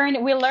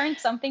 we learn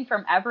something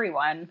from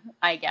everyone,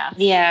 I guess.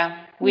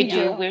 Yeah, we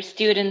do. We're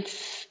students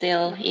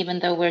still, even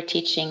though we're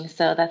teaching.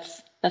 So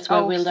that's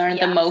where we learn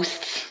the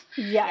most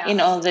in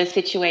all the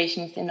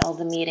situations, in all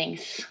the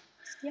meetings.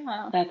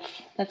 Yeah.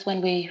 That's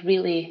when we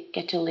really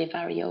get to live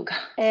our yoga.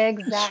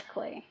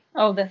 Exactly.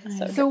 Oh, this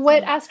is so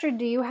what, Astrid,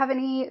 do you have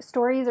any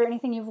stories or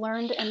anything you've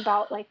learned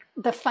about, like,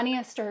 the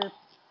funniest or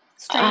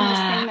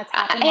strangest thing that's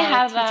happened?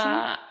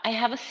 I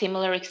have a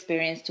similar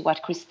experience to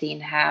what Christine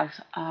have,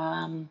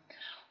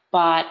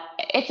 but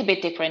it's a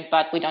bit different.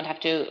 But we don't have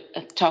to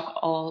talk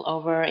all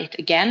over it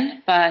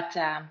again. But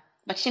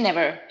she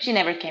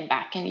never came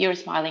back, and you're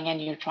smiling and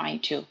you're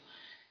trying to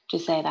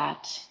say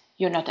that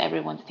you're not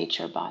everyone's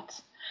teacher, but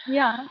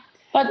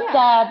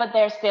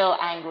they're still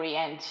angry,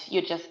 and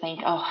you just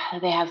think, oh,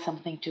 they have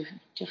something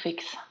to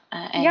fix,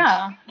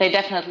 and they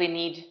definitely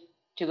need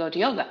to go to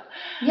yoga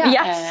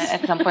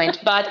at some point,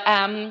 but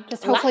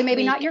just hopefully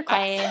maybe not your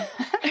class.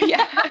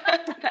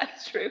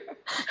 That's true.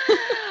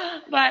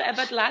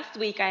 but last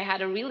week I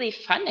had a really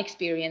fun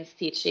experience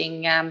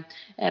teaching,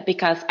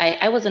 because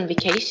I was on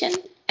vacation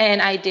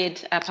and I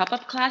did a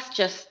pop-up class,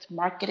 just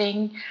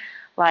marketing,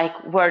 like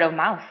word of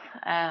mouth,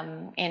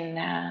 in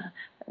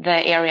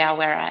the area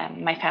where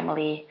my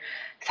family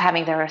is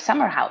having their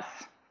summer house.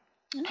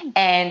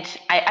 And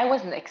I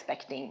wasn't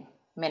expecting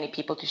many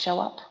people to show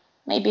up.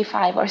 Maybe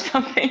 5 or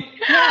something.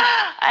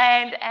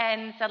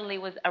 And suddenly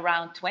it was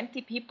around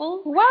 20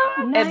 people. Wow,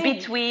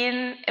 nice.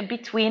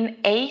 Between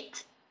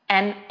 8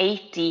 and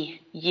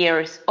 80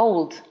 years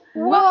old.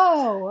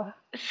 Whoa.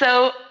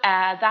 So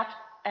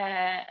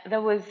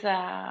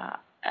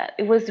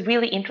it was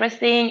really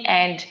interesting,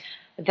 and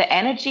the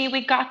energy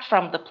we got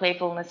from the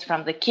playfulness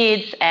from the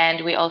kids,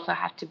 and we also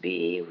had to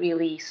be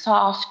really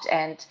soft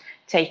and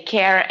take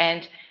care,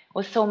 and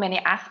with so many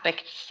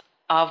aspects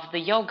of the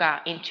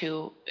yoga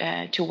into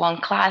to one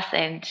class,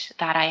 and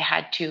that I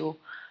had to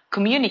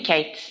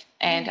communicate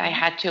and I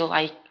had to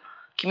like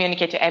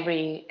communicate to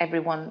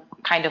everyone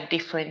kind of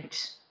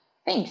different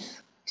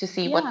things to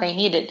see what they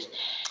needed.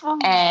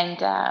 And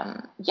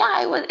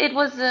it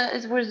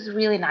was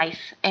really nice.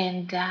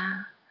 And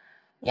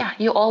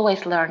you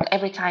always learn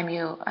every time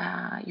you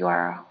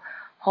are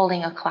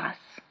holding a class.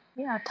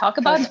 Yeah, talk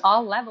about an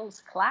all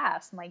levels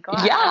class. My God,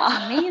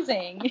 that's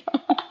amazing.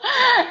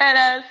 And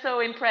I was so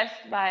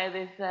impressed by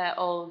this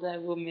old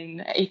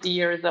woman, 80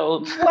 years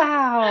old.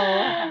 Wow,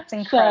 that's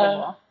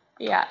incredible.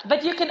 Yeah,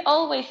 but you can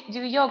always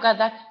do yoga.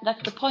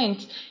 That's the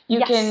point.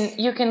 You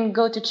can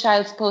go to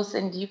child's pose,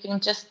 and you can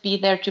just be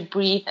there to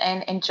breathe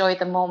and enjoy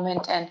the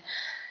moment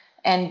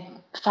and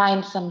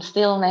find some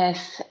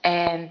stillness.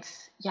 And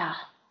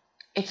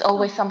it's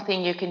always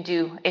something you can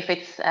do if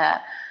it's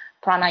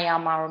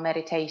pranayama or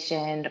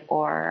meditation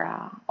or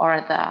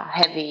the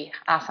heavy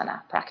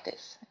asana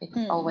practice.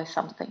 It's always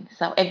something.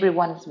 So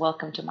everyone is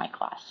welcome to my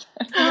class.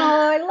 Oh,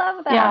 I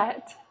love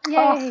that.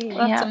 Yay.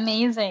 That's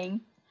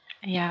amazing.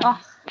 Yeah. Oh,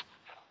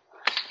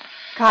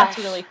 gosh. That's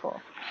really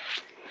cool.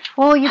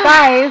 Well, you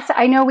guys,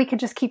 I know we could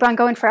just keep on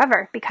going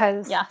forever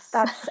because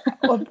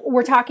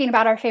we're talking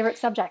about our favorite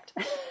subject.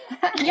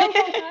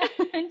 Yoga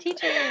and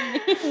teaching.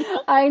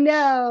 I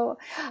know.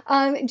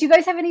 Do you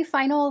guys have any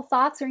final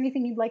thoughts or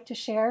anything you'd like to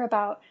share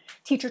about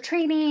teacher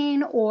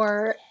training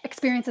or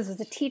experiences as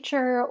a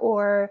teacher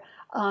or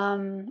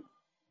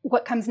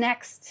what comes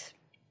next?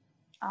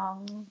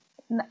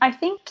 I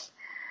think,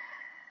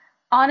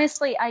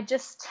 honestly, I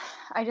just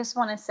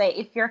want to say,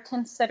 if you're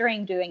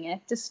considering doing it,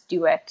 just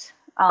do it.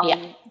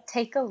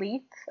 Take a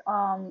leap.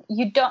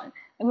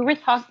 We were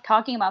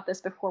talking about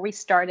this before we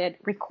started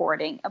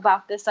recording,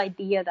 about this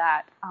idea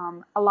that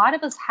a lot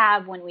of us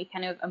have when we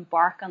kind of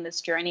embark on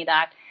this journey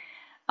that,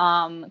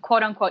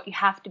 quote unquote, you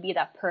have to be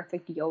that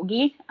perfect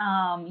yogi.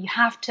 You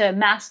have to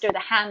master the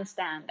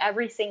handstand,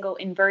 every single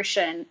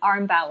inversion,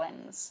 arm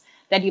balance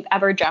that you've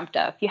ever dreamt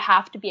of. You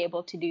have to be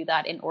able to do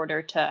that in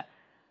order to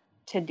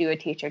do a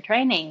teacher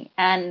training.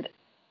 And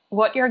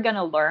what you're going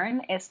to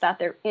learn is that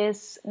there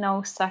is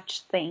no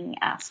such thing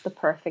as the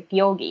perfect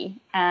yogi,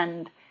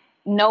 and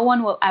no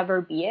one will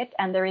ever be it.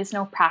 And there is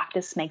no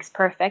practice makes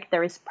perfect.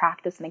 There is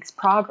practice makes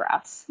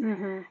progress.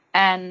 Mm-hmm.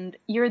 And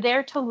you're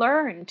there to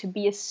learn, to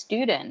be a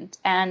student.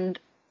 And,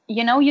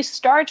 you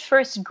start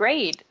first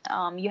grade.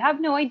 You have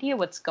no idea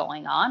what's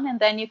going on. And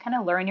then you kind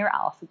of learn your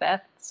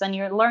alphabets and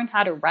you learn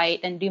how to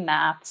write and do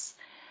maths.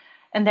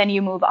 And then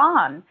you move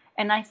on.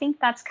 And I think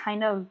that's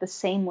kind of the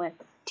same with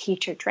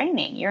teacher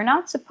training. You're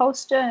not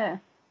supposed to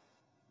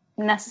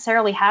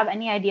necessarily have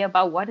any idea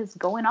about what is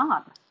going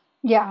on.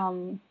 Yeah.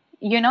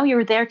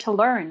 You're there to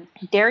learn,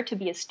 dare to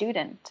be a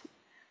student.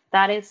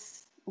 That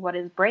is what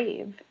is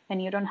brave.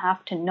 And you don't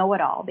have to know it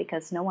all,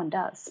 because no one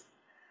does.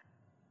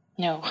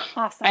 No.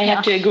 Awesome. I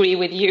have to agree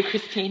with you,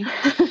 Christine.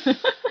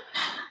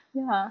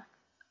 Yeah.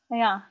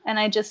 And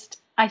I just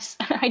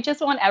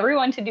want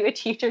everyone to do a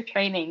teacher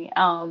training,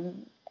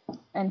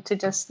 and to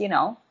just,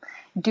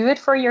 do it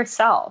for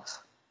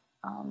yourself.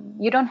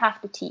 You don't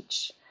have to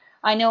teach.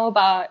 I know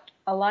about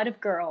a lot of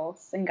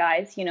girls and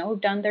guys, who've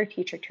done their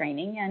teacher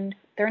training and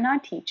they're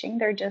not teaching.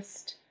 They're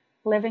just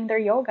living their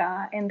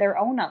yoga in their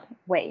own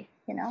way,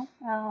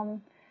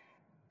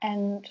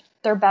 and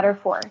they're better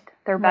for it.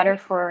 They're better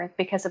for it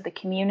because of the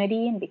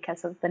community and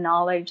because of the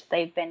knowledge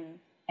they've been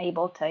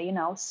able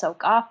to,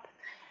 soak up,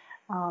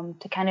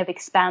 to kind of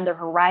expand their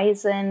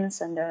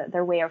horizons and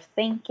their way of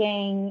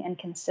thinking and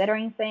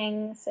considering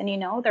things. And,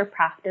 their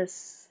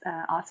practice,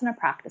 asana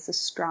practice is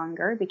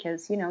stronger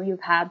because,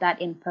 you've had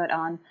that input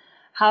on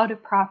how to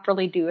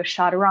properly do a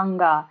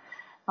chaturanga.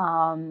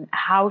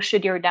 How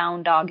should your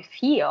down dog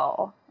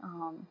feel?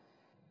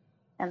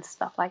 And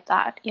stuff like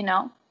that,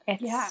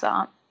 It's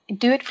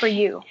do it for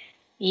you.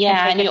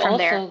 Yeah, and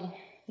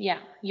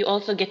you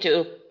also get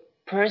to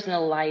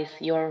personalize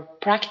your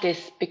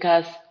practice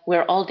because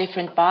we're all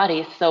different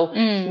bodies. So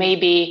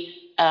maybe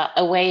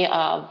a way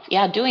of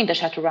doing the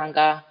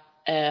chaturanga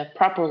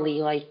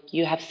properly, like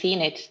you have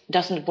seen it,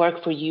 doesn't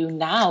work for you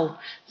now.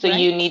 So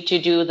you need to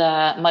do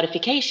the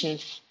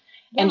modifications,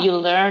 and you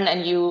learn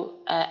and you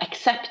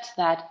accept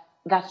that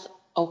that's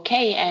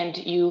okay, and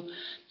you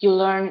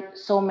learn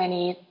so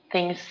many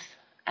things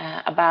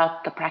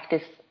about the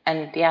practice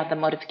and the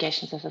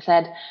modifications, as I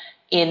said,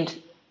 in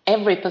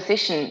every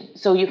position,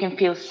 so you can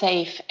feel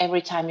safe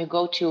every time you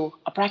go to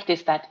a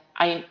practice that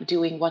I'm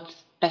doing what's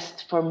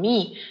best for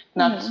me,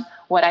 not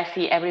what I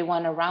see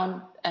everyone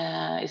around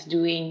is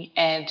doing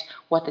and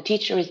what the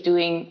teacher is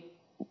doing,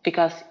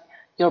 because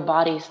your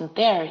body isn't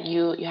there.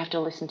 You have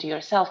to listen to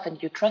yourself,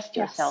 and you trust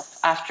yourself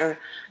after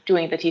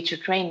doing the teacher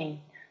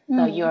training.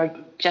 So you're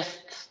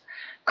just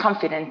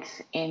confident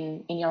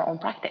in your own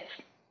practice.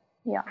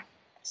 Yeah,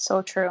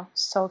 so true.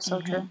 So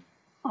true.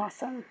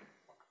 Awesome.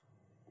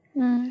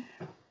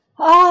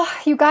 Oh,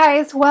 you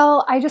guys,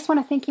 well, I just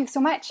want to thank you so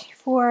much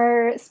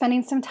for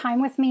spending some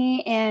time with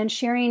me and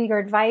sharing your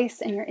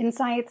advice and your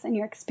insights and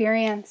your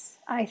experience.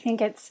 I think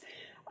it's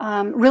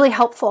really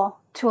helpful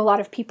to a lot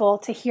of people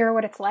to hear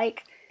what it's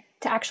like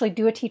to actually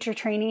do a teacher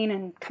training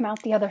and come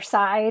out the other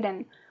side,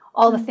 and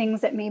all the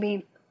things that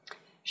maybe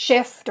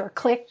shift or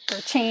click or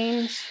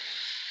change.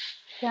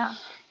 Yeah.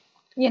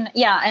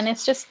 And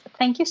it's just,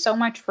 thank you so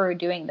much for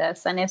doing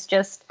this. And it's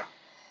just,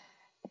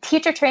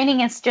 teacher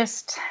training is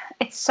just,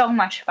 it's so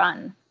much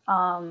fun.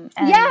 And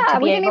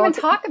we didn't even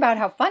talk about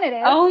how fun it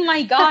is. Oh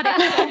my God,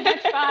 it's so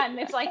much fun.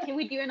 It's like, can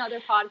we do another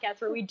podcast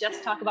where we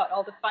just talk about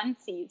all the fun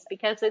seeds?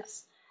 Because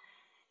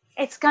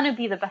it's going to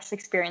be the best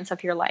experience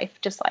of your life.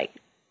 Just like,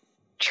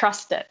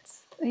 trust it.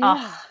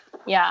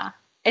 Yeah.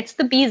 It's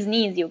the bee's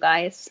knees, you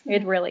guys.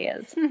 It really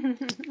is.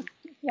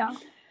 Yeah,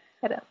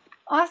 it is.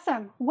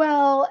 Awesome.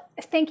 Well,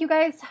 thank you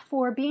guys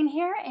for being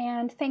here,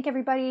 and thank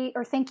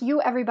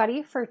you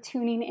everybody for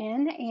tuning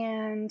in,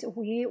 and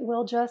we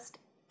will just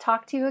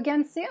talk to you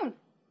again soon.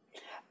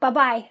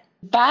 Bye-bye.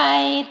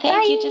 Bye.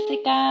 Thank you,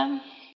 Jessica.